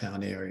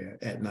downtown area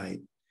at night.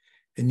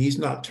 And these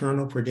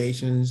nocturnal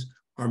predations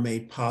are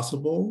made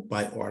possible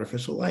by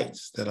artificial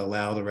lights that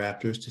allow the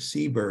raptors to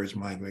see birds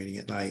migrating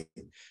at night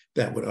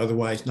that would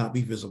otherwise not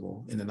be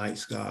visible in the night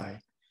sky.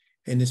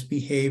 And this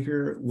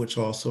behavior, which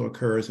also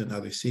occurs in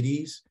other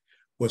cities,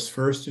 was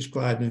first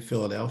described in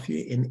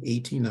Philadelphia in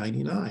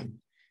 1899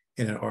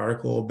 in an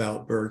article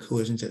about bird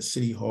collisions at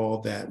City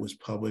Hall that was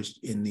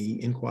published in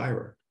the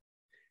Inquirer.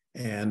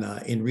 And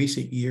in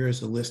recent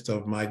years, a list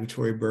of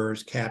migratory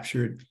birds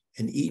captured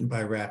and eaten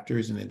by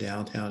raptors in the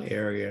downtown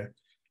area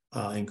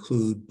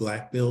include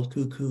black-billed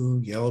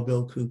cuckoo,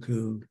 yellow-billed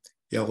cuckoo,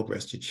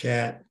 yellow-breasted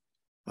chat,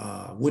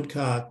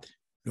 woodcock,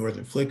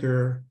 northern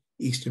flicker,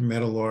 eastern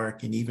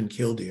meadowlark, and even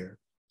killdeer.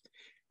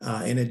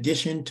 In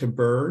addition to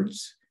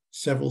birds,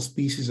 several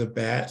species of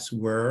bats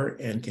were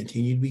and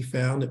continue to be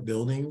found at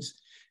buildings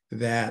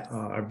that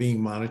are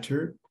being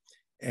monitored.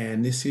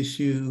 And this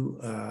issue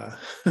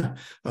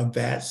of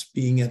bats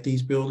being at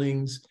these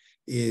buildings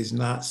is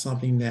not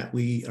something that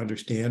we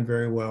understand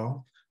very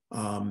well,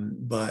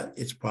 but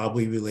it's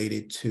probably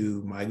related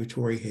to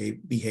migratory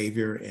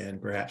behavior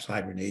and perhaps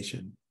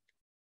hibernation.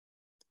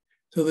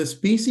 So the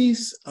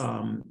species,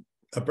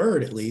 a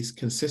bird at least,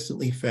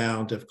 consistently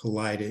found to have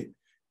collided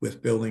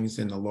with buildings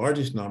in the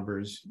largest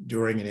numbers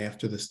during and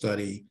after the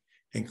study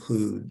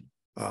include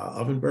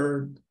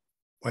ovenbird,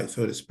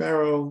 white-throated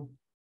sparrow,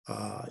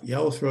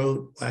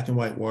 yellowthroat, black and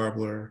white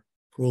warbler,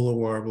 parula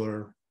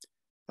warbler,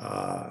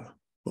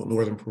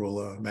 northern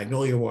parula,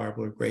 magnolia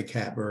warbler, gray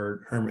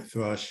catbird, hermit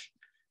thrush,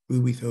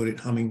 ruby-throated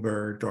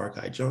hummingbird,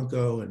 dark-eyed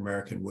junco, and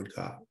American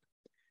woodcock.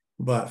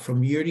 But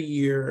from year to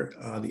year,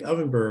 the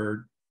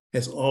ovenbird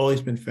has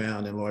always been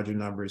found in larger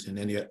numbers than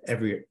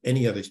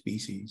any other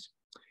species.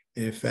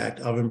 And in fact,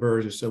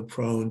 ovenbirds are so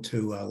prone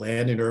to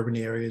land in urban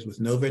areas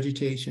with no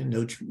vegetation,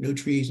 no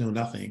trees, no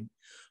nothing.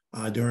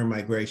 During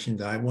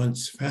migration, I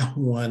once found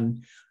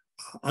one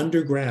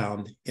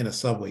underground in a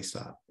subway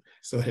stop.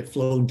 So it had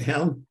flown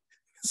down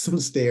some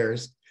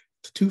stairs,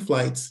 2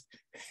 flights,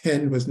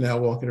 and was now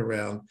walking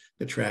around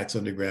the tracks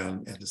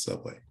underground at the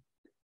subway.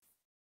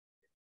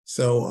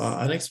 So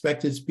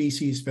unexpected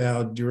species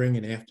found during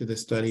and after the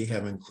study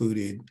have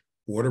included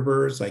water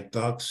birds like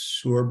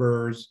ducks,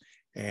 shorebirds,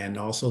 and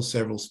also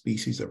several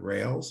species of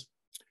rails.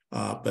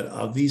 But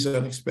of these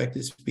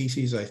unexpected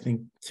species, I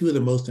think 2 of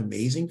the most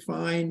amazing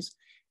finds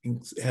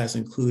has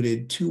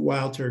included 2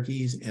 wild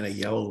turkeys and a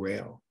yellow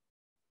rail,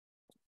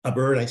 a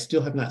bird I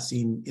still have not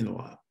seen in a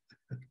while.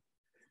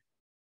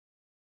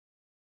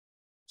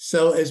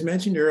 So as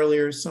mentioned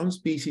earlier, some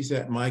species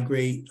that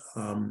migrate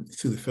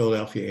through the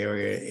Philadelphia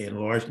area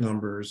in large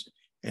numbers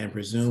and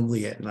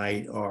presumably at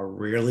night are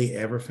rarely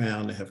ever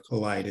found to have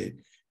collided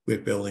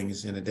with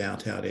buildings in the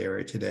downtown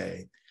area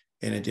today.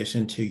 In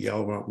addition to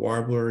yellow-rumped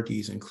warbler,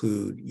 these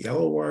include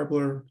yellow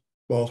warbler,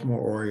 Baltimore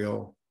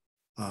oriole,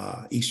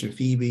 eastern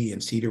phoebe,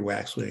 and cedar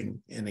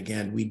waxwing. And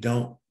again, we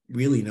don't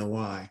really know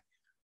why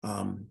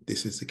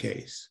this is the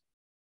case.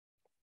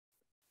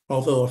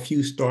 Although a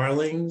few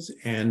starlings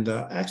and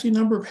actually a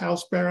number of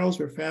house sparrows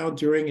were found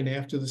during and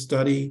after the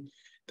study,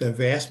 the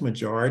vast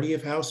majority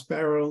of house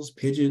sparrows,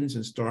 pigeons,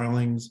 and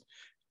starlings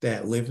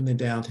that live in the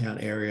downtown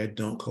area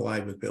don't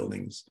collide with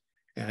buildings.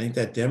 And I think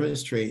that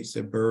demonstrates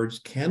that birds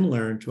can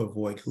learn to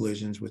avoid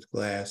collisions with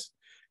glass,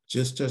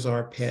 just as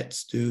our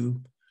pets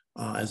do,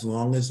 as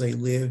long as they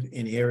live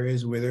in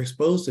areas where they're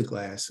exposed to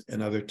glass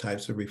and other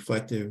types of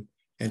reflective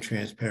and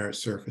transparent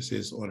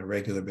surfaces on a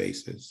regular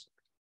basis.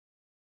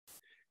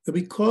 But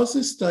because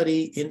the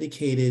study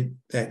indicated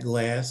that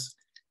glass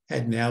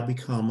had now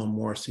become a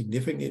more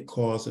significant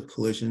cause of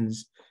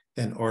collisions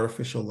than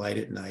artificial light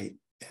at night,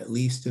 at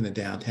least in the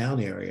downtown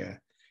area,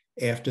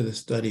 after the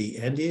study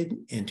ended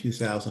in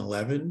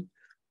 2011,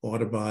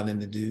 Audubon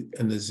and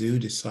the zoo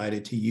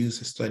decided to use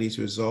the study's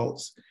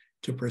results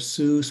to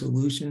pursue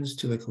solutions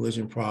to the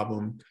collision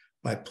problem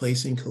by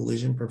placing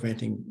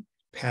collision-preventing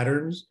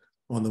patterns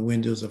on the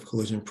windows of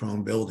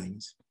collision-prone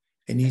buildings.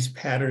 And these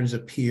patterns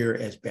appear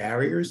as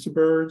barriers to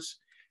birds,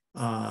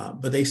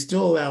 but they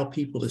still allow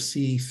people to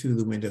see through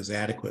the windows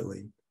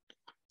adequately.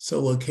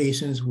 So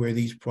locations where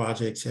these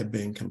projects have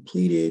been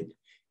completed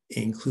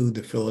include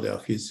the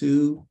Philadelphia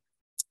Zoo,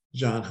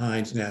 John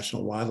Hines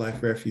National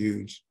Wildlife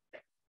Refuge,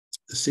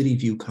 the City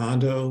View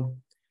Condo,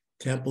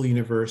 Temple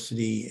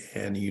University,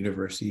 and the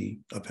University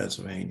of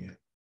Pennsylvania.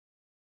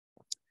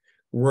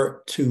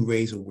 worked to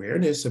raise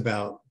awareness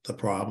about the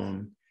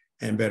problem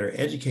and better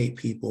educate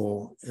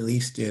people, at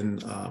least in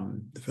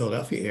the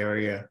Philadelphia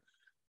area,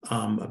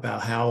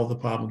 about how the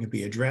problem can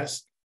be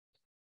addressed,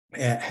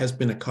 has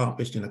been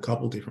accomplished in a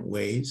couple different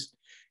ways.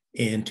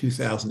 In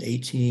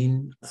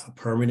 2018, a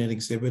permanent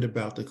exhibit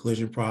about the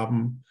collision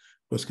problem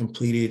was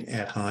completed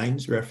at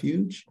Hines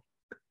Refuge,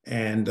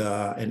 and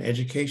an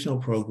educational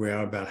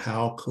program about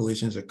how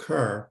collisions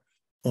occur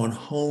on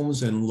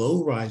homes and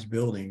low-rise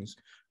buildings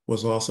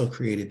was also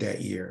created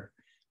that year.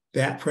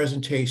 That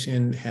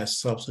presentation has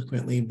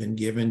subsequently been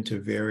given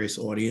to various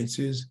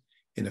audiences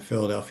in the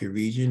Philadelphia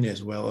region,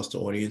 as well as to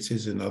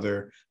audiences in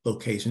other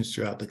locations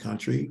throughout the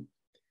country.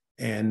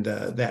 And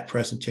that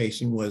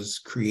presentation was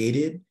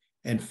created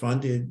and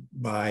funded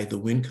by the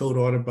Wyncote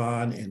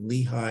Audubon and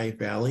Lehigh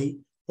Valley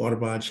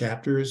Audubon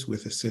chapters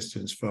with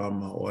assistance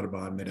from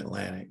Audubon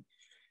Mid-Atlantic.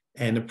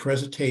 And the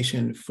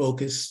presentation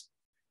focuses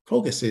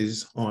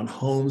on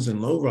homes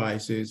and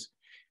low-rises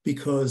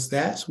because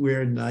that's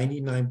where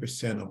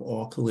 99% of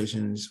all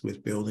collisions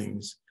with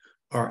buildings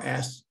are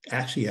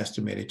actually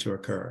estimated to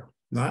occur.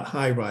 Not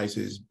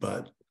high-rises,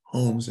 but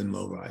homes and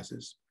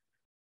low-rises.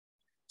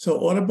 So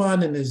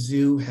Audubon and the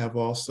zoo have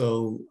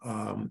also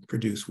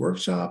produced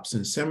workshops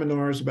and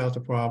seminars about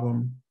the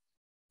problem.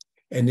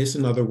 And this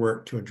and other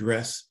work to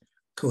address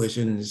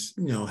collisions,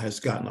 has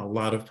gotten a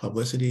lot of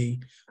publicity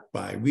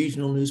by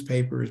regional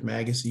newspapers,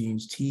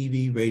 magazines,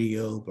 TV,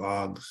 radio,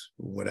 blogs,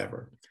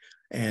 whatever.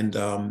 And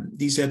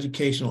these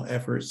educational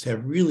efforts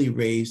have really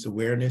raised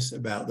awareness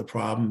about the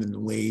problem in the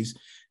ways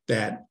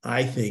that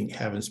I think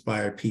have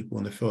inspired people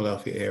in the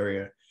Philadelphia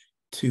area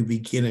to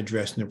begin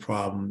addressing the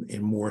problem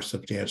in more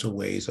substantial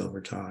ways over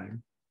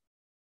time.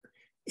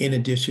 In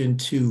addition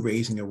to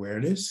raising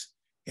awareness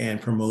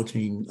and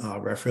promoting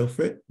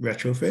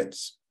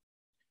retrofits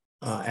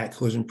at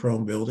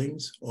collision-prone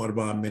buildings,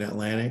 Audubon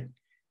Mid-Atlantic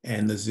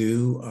and the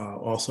zoo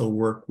also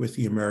work with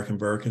the American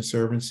Bird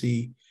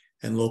Conservancy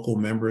and local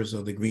members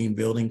of the Green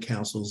Building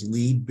Council's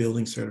LEED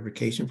Building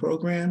Certification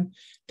Program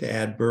to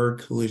add bird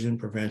collision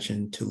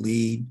prevention to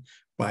LEED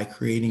by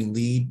creating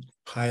LEED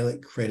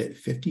Pilot Credit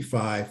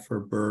 55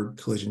 for bird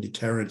collision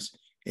deterrence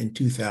in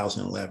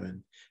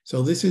 2011.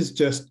 So this is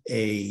just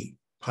a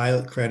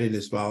pilot credit.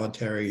 It's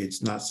voluntary.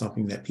 It's not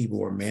something that people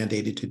were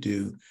mandated to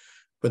do.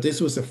 But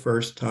this was the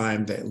first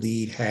time that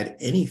LEED had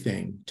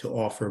anything to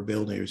offer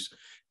builders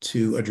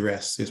to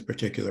address this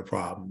particular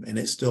problem, and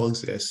it still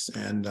exists.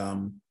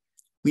 And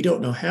we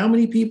don't know how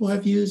many people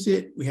have used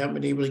it. We haven't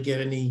been able to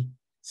get any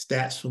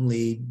stats from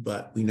LEED,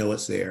 but we know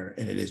it's there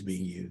and it is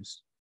being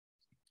used.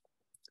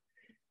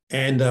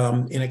 And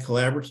in a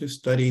collaborative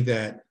study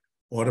that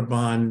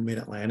Audubon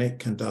Mid-Atlantic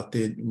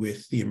conducted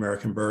with the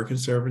American Bird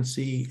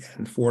Conservancy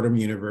and Fordham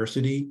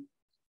University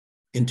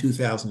in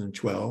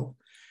 2012,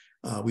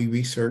 we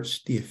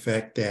researched the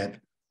effect that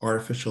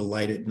artificial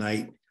light at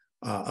night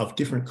of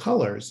different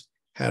colors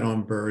had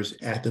on birds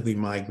actively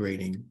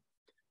migrating.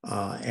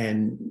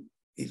 And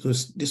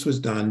this was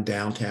done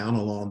downtown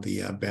along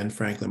the Ben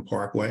Franklin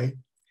Parkway.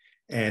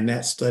 And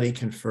that study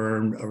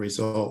confirmed a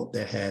result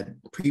that had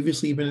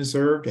previously been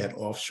observed at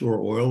offshore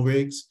oil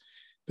rigs,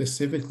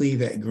 specifically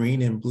that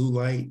green and blue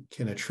light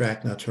can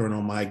attract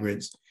nocturnal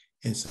migrants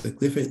in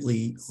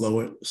significantly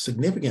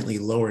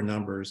lower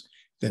numbers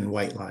than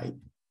white light.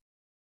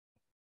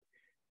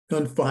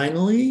 And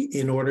finally,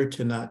 in order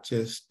to not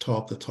just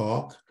talk the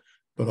talk,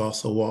 but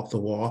also walk the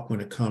walk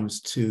when it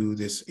comes to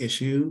this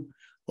issue,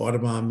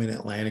 Audubon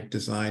Mid-Atlantic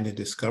designed a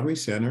Discovery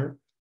Center,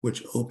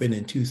 which opened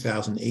in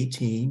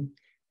 2018,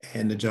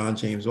 and the John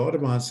James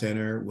Audubon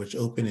Center, which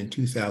opened in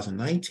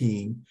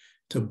 2019,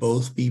 to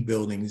both be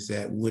buildings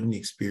that wouldn't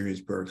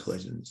experience bird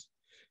collisions.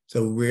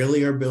 So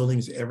rarely are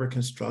buildings ever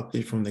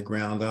constructed from the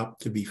ground up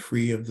to be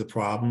free of the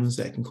problems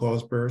that can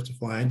cause birds to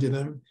fly into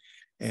them.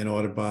 And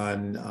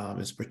Audubon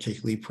is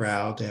particularly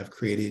proud to have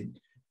created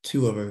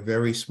two of a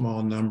very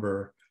small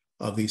number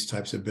of these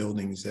types of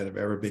buildings that have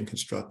ever been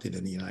constructed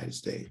in the United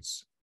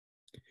States.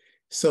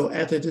 So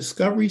at the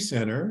Discovery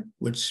Center,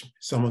 which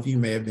some of you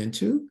may have been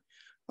to,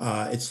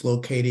 it's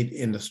located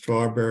in the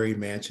Strawberry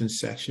Mansion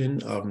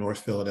section of North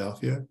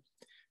Philadelphia.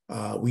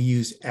 We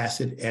use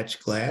acid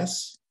etched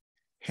glass,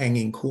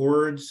 hanging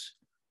cords,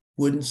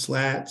 wooden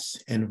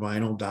slats, and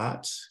vinyl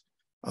dots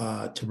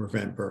to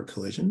prevent bird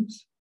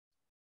collisions.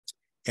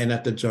 And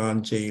at the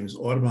John James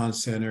Audubon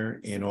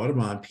Center in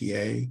Audubon,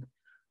 PA,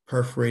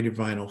 perforated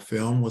vinyl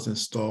film was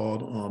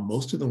installed on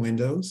most of the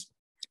windows.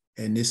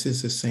 And this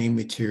is the same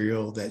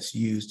material that's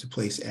used to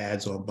place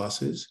ads on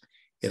buses.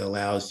 It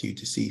allows you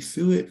to see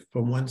through it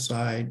from one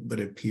side, but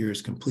it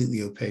appears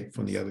completely opaque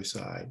from the other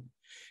side.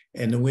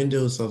 And the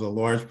windows of the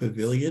large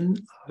pavilion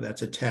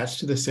that's attached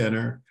to the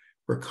center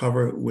were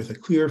covered with a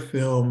clear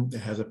film that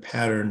has a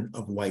pattern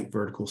of white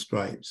vertical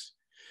stripes.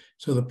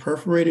 So the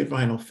perforated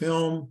vinyl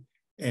film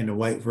and the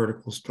white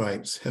vertical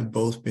stripes have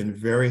both been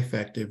very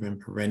effective in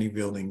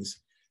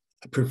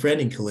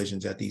preventing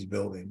collisions at these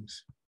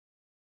buildings.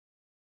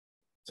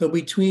 So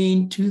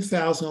between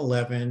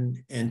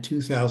 2011 and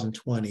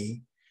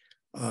 2020,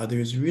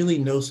 There's really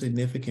no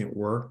significant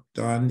work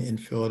done in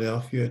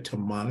Philadelphia to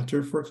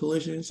monitor for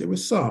collisions. There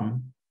was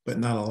some, but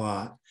not a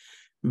lot.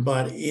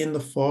 But in the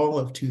fall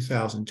of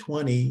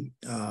 2020,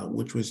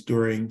 which was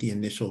during the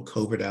initial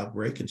COVID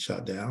outbreak and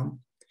shutdown,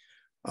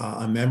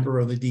 a member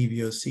of the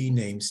DVOC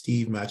named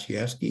Steve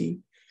Maciejewski,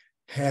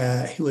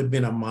 who had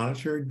been a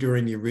monitor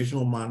during the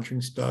original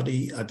monitoring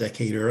study a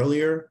decade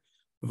earlier,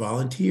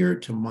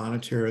 volunteered to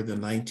monitor the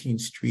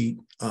 19th Street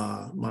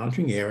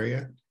monitoring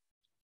area,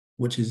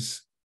 which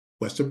is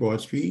west of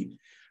Broad Street.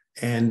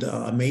 And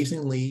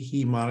amazingly,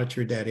 he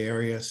monitored that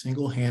area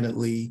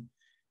single-handedly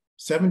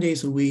 7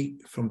 days a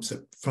week from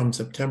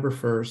September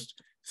 1st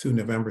through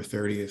November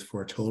 30th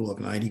for a total of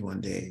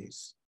 91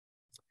 days.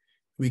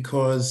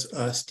 Because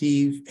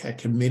Steve had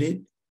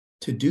committed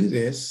to do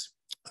this,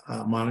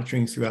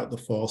 monitoring throughout the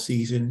fall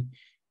season,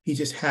 he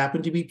just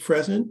happened to be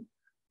present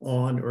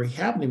on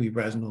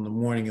the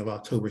morning of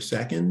October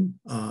 2nd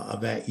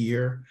of that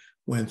year,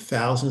 when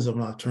thousands of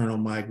nocturnal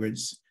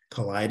migrants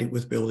collided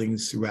with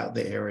buildings throughout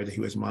the area that he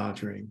was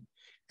monitoring.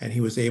 And he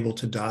was able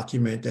to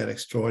document that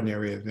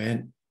extraordinary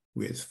event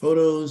with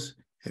photos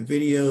and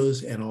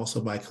videos, and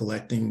also by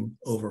collecting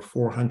over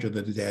 400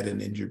 of the dead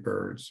and injured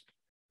birds.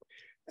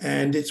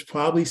 And it's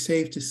probably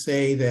safe to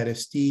say that if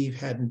Steve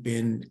hadn't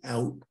been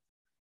out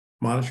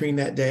monitoring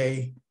that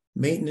day,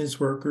 maintenance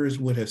workers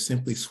would have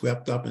simply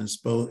swept up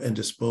and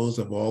disposed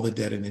of all the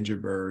dead and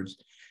injured birds,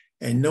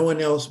 and no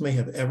one else may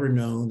have ever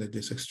known that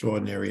this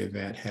extraordinary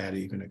event had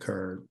even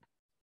occurred.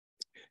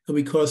 So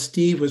because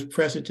Steve was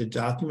present to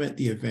document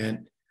the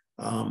event,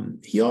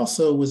 he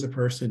also was a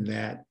person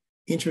that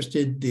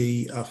interested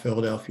the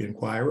Philadelphia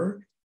Inquirer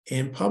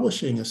in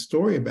publishing a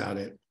story about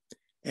it.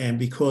 And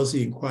because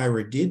the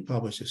Inquirer did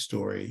publish a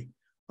story,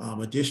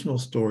 additional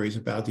stories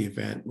about the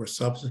event were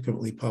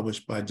subsequently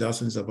published by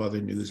dozens of other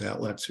news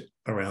outlets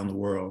around the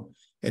world.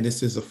 And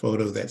this is a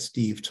photo that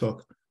Steve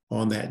took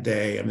on that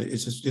day. I mean,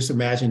 it's just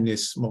imagine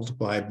this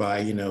multiplied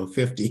by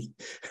 50.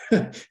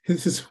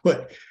 This is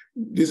what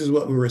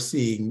we were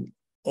seeing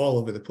all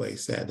over the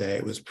place that day.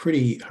 It was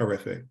pretty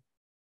horrific.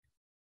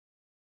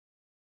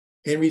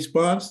 In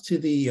response to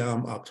the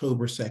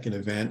October 2nd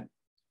event,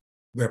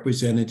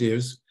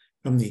 representatives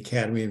from the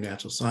Academy of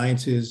Natural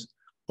Sciences,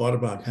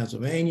 Audubon,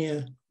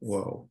 Pennsylvania,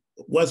 well,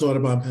 it was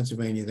Audubon,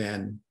 Pennsylvania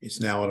then,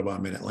 it's now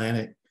Audubon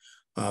Mid-Atlantic,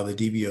 the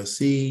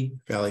DVOC,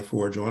 Valley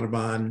Forge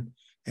Audubon,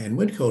 and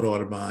Windcote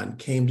Audubon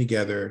came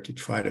together to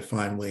try to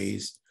find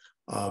ways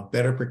of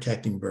better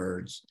protecting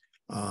birds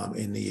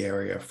in the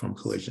area from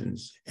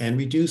collisions and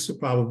reduce the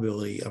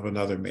probability of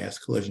another mass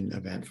collision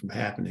event from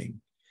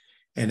happening.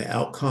 And the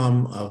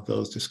outcome of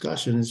those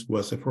discussions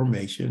was the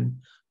formation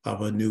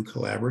of a new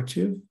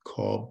collaborative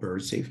called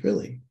Bird Safe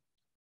Philly.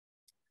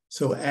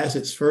 So as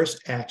its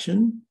first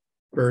action,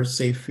 Bird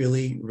Safe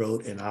Philly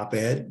wrote an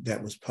op-ed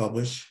that was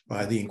published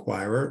by the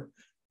Inquirer,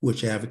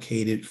 which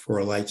advocated for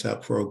a Lights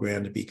Out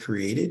program to be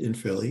created in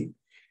Philly,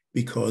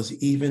 because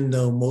even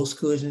though most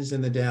collisions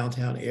in the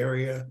downtown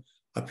area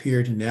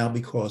appear to now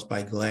be caused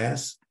by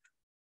glass,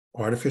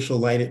 artificial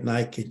light at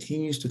night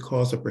continues to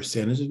cause a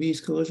percentage of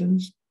these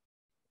collisions.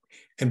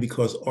 And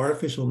because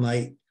artificial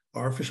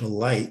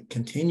light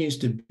continues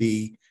to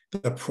be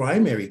the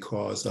primary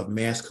cause of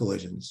mass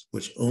collisions,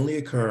 which only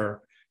occur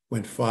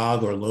when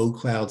fog or low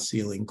cloud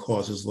ceiling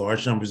causes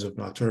large numbers of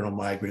nocturnal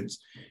migrants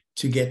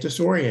to get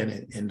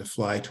disoriented and to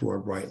fly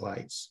toward bright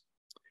lights.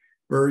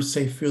 Bird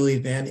Safe Philly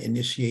then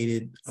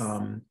initiated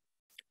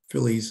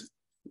Philly's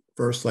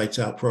first Lights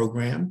Out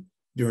program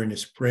during the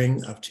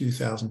spring of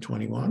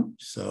 2021.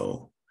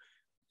 So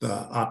the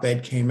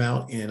op-ed came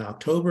out in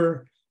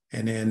October,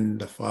 and then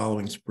the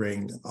following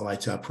spring, a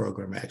Lights Out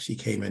program actually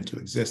came into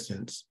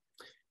existence.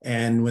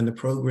 And when the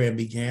program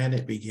began,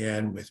 it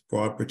began with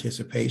broad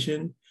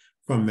participation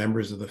from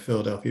members of the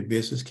Philadelphia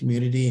business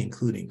community,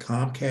 including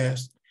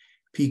Comcast,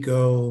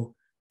 PICO,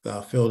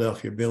 the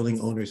Philadelphia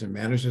Building Owners and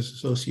Managers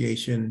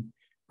Association,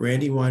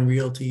 Brandywine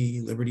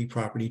Realty, Liberty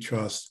Property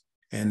Trust,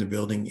 and the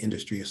Building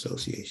Industry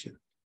Association.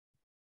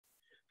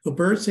 So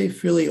Bird Safe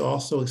Philly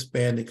also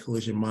expanded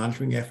collision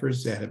monitoring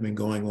efforts that have been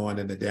going on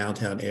in the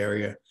downtown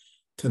area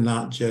to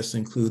not just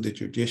include the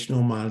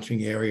traditional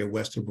monitoring area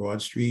west of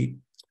Broad Street,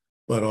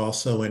 but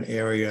also an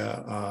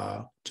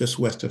area just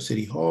west of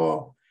City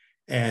Hall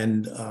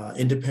and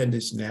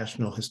Independence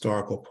National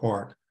Historical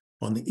Park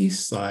on the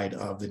east side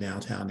of the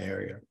downtown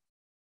area.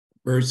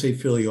 Bird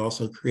Safe Philly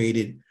also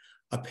created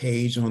a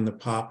page on the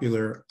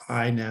popular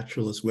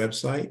iNaturalist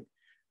website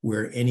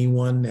where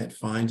anyone that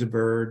finds a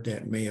bird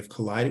that may have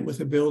collided with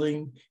a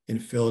building in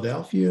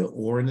Philadelphia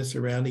or in the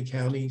surrounding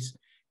counties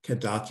can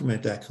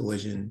document that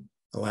collision,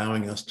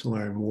 allowing us to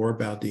learn more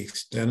about the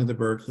extent of the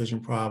bird collision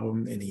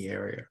problem in the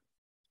area.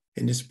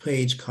 And this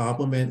page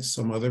complements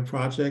some other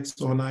projects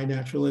on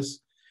iNaturalist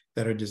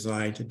that are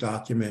designed to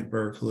document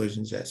bird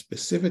collisions at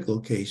specific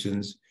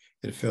locations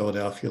in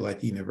Philadelphia,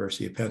 like the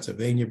University of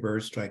Pennsylvania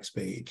Bird Strikes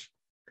page.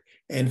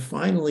 And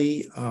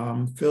finally,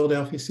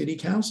 Philadelphia City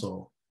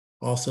Council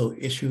also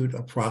issued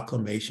a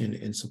proclamation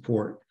in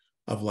support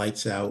of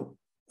Lights Out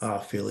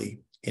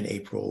Philly in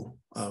April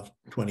of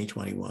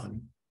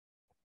 2021.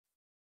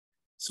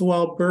 So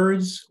while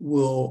birds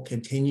will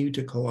continue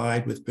to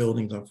collide with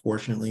buildings,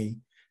 unfortunately,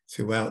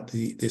 throughout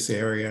this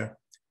area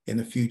in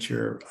the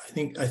future,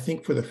 I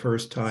think for the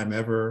first time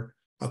ever,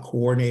 a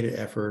coordinated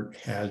effort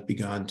has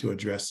begun to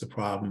address the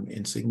problem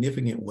in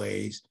significant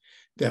ways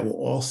that will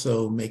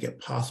also make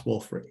it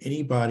possible for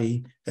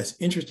anybody that's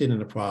interested in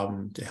the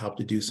problem to help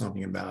to do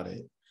something about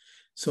it.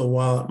 So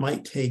while it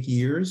might take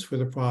years for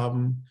the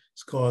problems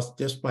caused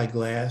just by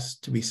glass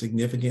to be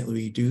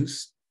significantly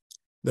reduced,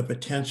 the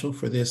potential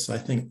for this, I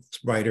think, is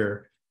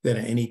brighter than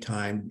at any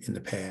time in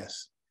the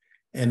past.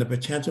 And the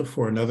potential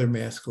for another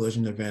mass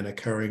collision event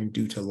occurring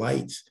due to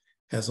lights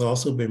has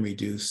also been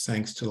reduced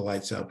thanks to the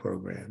Lights Out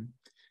program.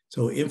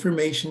 So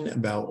information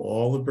about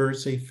all the Bird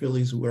Safe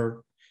Philly's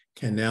work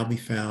can now be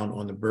found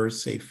on the Bird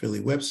Safe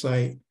Philly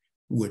website,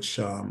 which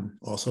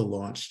also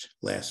launched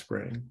last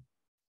spring.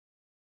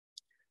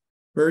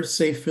 Bird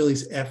Safe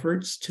Philly's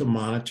efforts to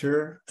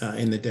monitor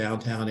in the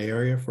downtown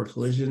area for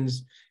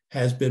collisions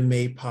has been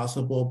made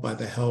possible by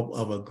the help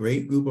of a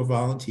great group of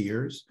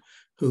volunteers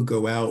who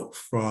go out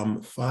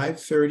from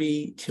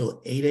 5:30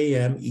 till 8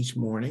 a.m. each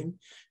morning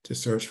to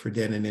search for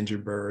dead and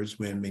injured birds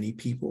when many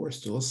people are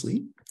still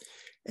asleep.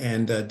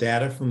 And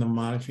data from the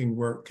monitoring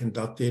work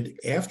conducted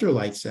after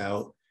Lights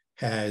Out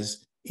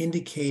has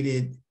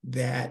indicated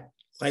that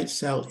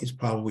Lights Out is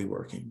probably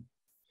working.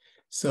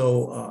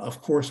 So,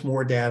 of course,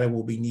 more data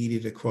will be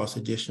needed across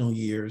additional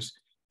years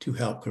to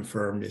help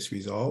confirm this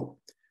result.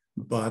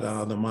 But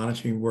the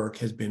monitoring work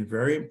has been a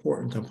very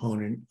important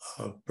component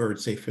of Bird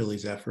Safe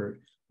Philly's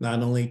effort,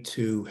 not only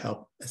to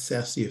help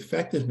assess the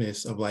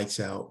effectiveness of Lights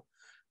Out,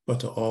 but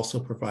to also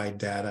provide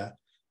data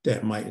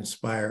that might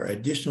inspire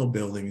additional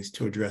buildings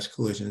to address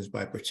collisions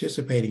by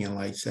participating in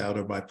Lights Out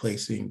or by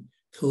placing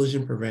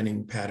collision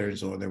preventing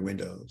patterns on their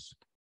windows.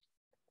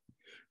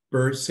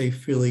 Bird Safe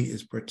Philly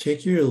is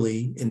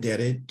particularly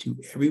indebted to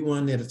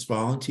everyone that has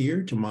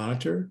volunteered to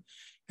monitor,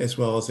 as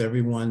well as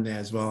everyone that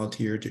has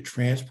volunteered to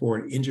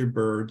transport injured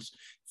birds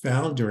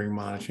found during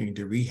monitoring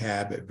to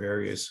rehab at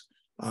various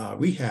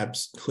rehab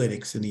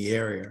clinics in the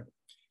area.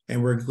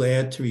 And we're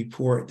glad to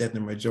report that the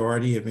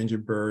majority of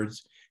injured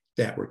birds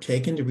that were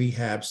taken to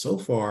rehab so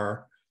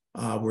far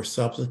were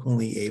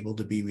subsequently able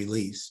to be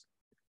released.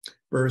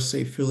 Bird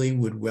Safe Philly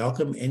would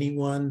welcome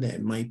anyone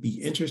that might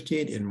be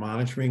interested in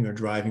monitoring or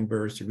driving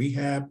birds to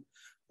rehab,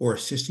 or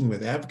assisting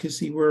with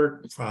advocacy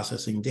work,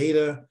 processing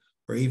data,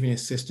 or even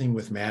assisting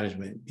with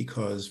management,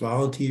 because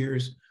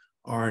volunteers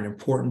are an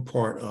important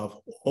part of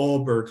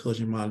all bird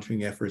collision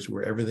monitoring efforts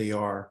wherever they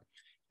are,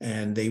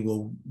 and they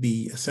will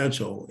be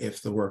essential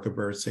if the work of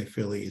Bird Safe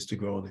Philly is to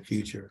grow in the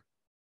future.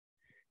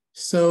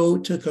 So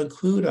to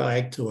conclude, I'd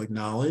like to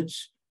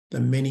acknowledge the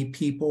many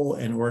people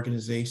and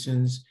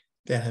organizations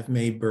that have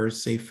made Bird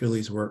Safe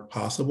Philly's work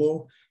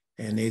possible.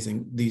 And these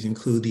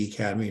include the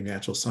Academy of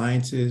Natural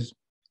Sciences,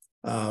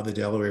 the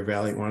Delaware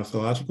Valley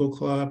Ornithological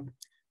Club,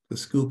 the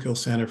Schuylkill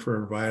Center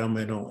for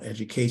Environmental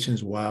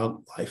Education's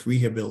Wildlife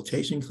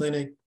Rehabilitation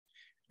Clinic,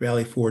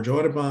 Valley Forge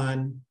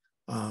Audubon,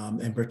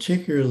 and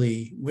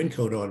particularly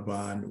Wyncote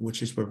Audubon,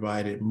 which has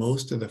provided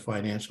most of the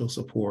financial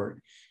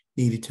support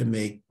needed to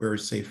make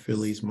Bird Safe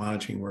Philly's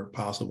monitoring work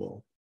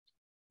possible.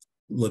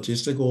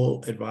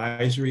 Logistical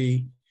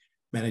advisory,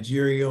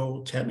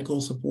 managerial,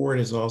 technical support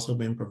has also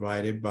been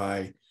provided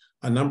by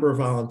a number of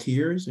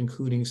volunteers,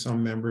 including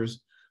some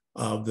members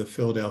of the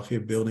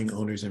Philadelphia Building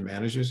Owners and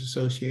Managers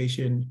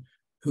Association,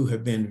 who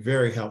have been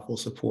very helpful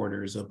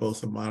supporters of both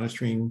the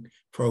monitoring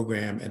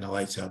program and the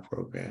Lights Out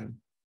program.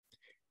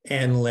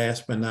 And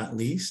last but not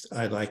least,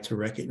 I'd like to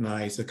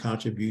recognize the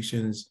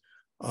contributions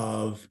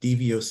of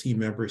DVOC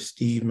member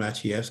Steve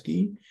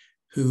Maciejewski,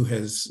 who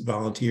has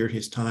volunteered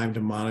his time to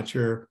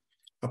monitor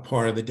a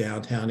part of the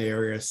downtown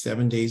area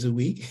 7 days a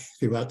week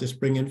throughout the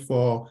spring and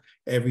fall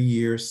every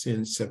year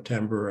since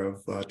September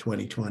of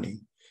 2020.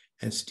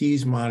 And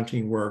Steve's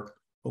monitoring work,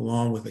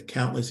 along with the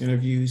countless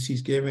interviews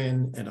he's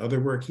given and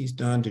other work he's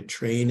done to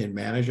train and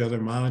manage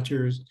other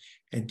monitors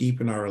and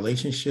deepen our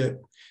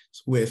relationship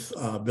with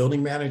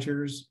building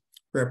managers,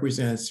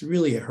 represents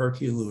really a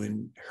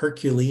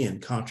Herculean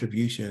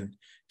contribution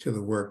to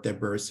the work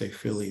that Bird Safe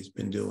Philly has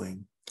been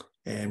doing.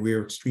 And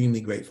we're extremely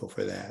grateful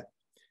for that.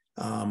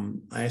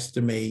 I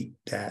estimate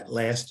that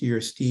last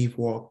year, Steve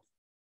walked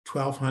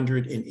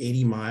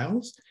 1,280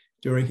 miles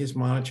during his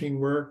monitoring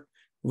work,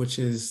 which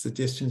is the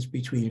distance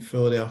between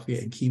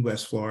Philadelphia and Key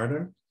West,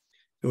 Florida.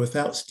 And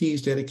without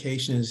Steve's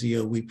dedication and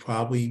zeal, we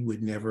probably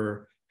would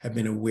never have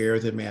been aware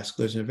of the mass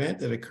collision event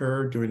that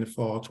occurred during the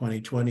fall of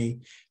 2020,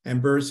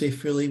 and Bird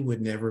Safe Philly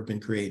would never have been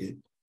created.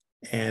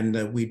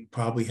 And we'd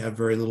probably have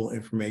very little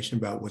information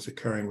about what's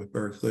occurring with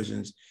bird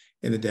collisions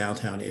in the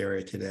downtown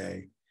area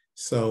today.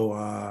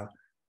 So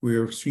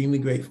we're extremely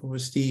grateful for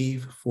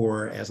Steve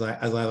for, as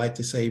I like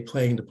to say,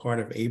 playing the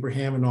part of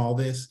Abraham in all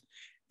this.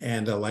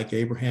 And like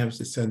Abraham's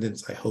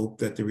descendants, I hope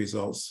that the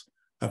results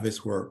of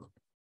his work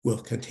will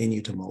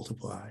continue to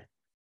multiply.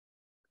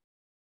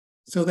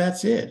 So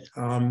that's it.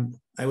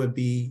 I would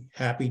be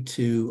happy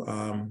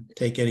to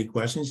take any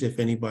questions if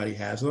anybody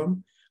has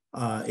them.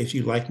 If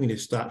you'd like me to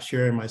stop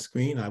sharing my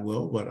screen, I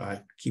will, but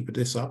I keep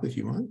this up if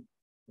you want.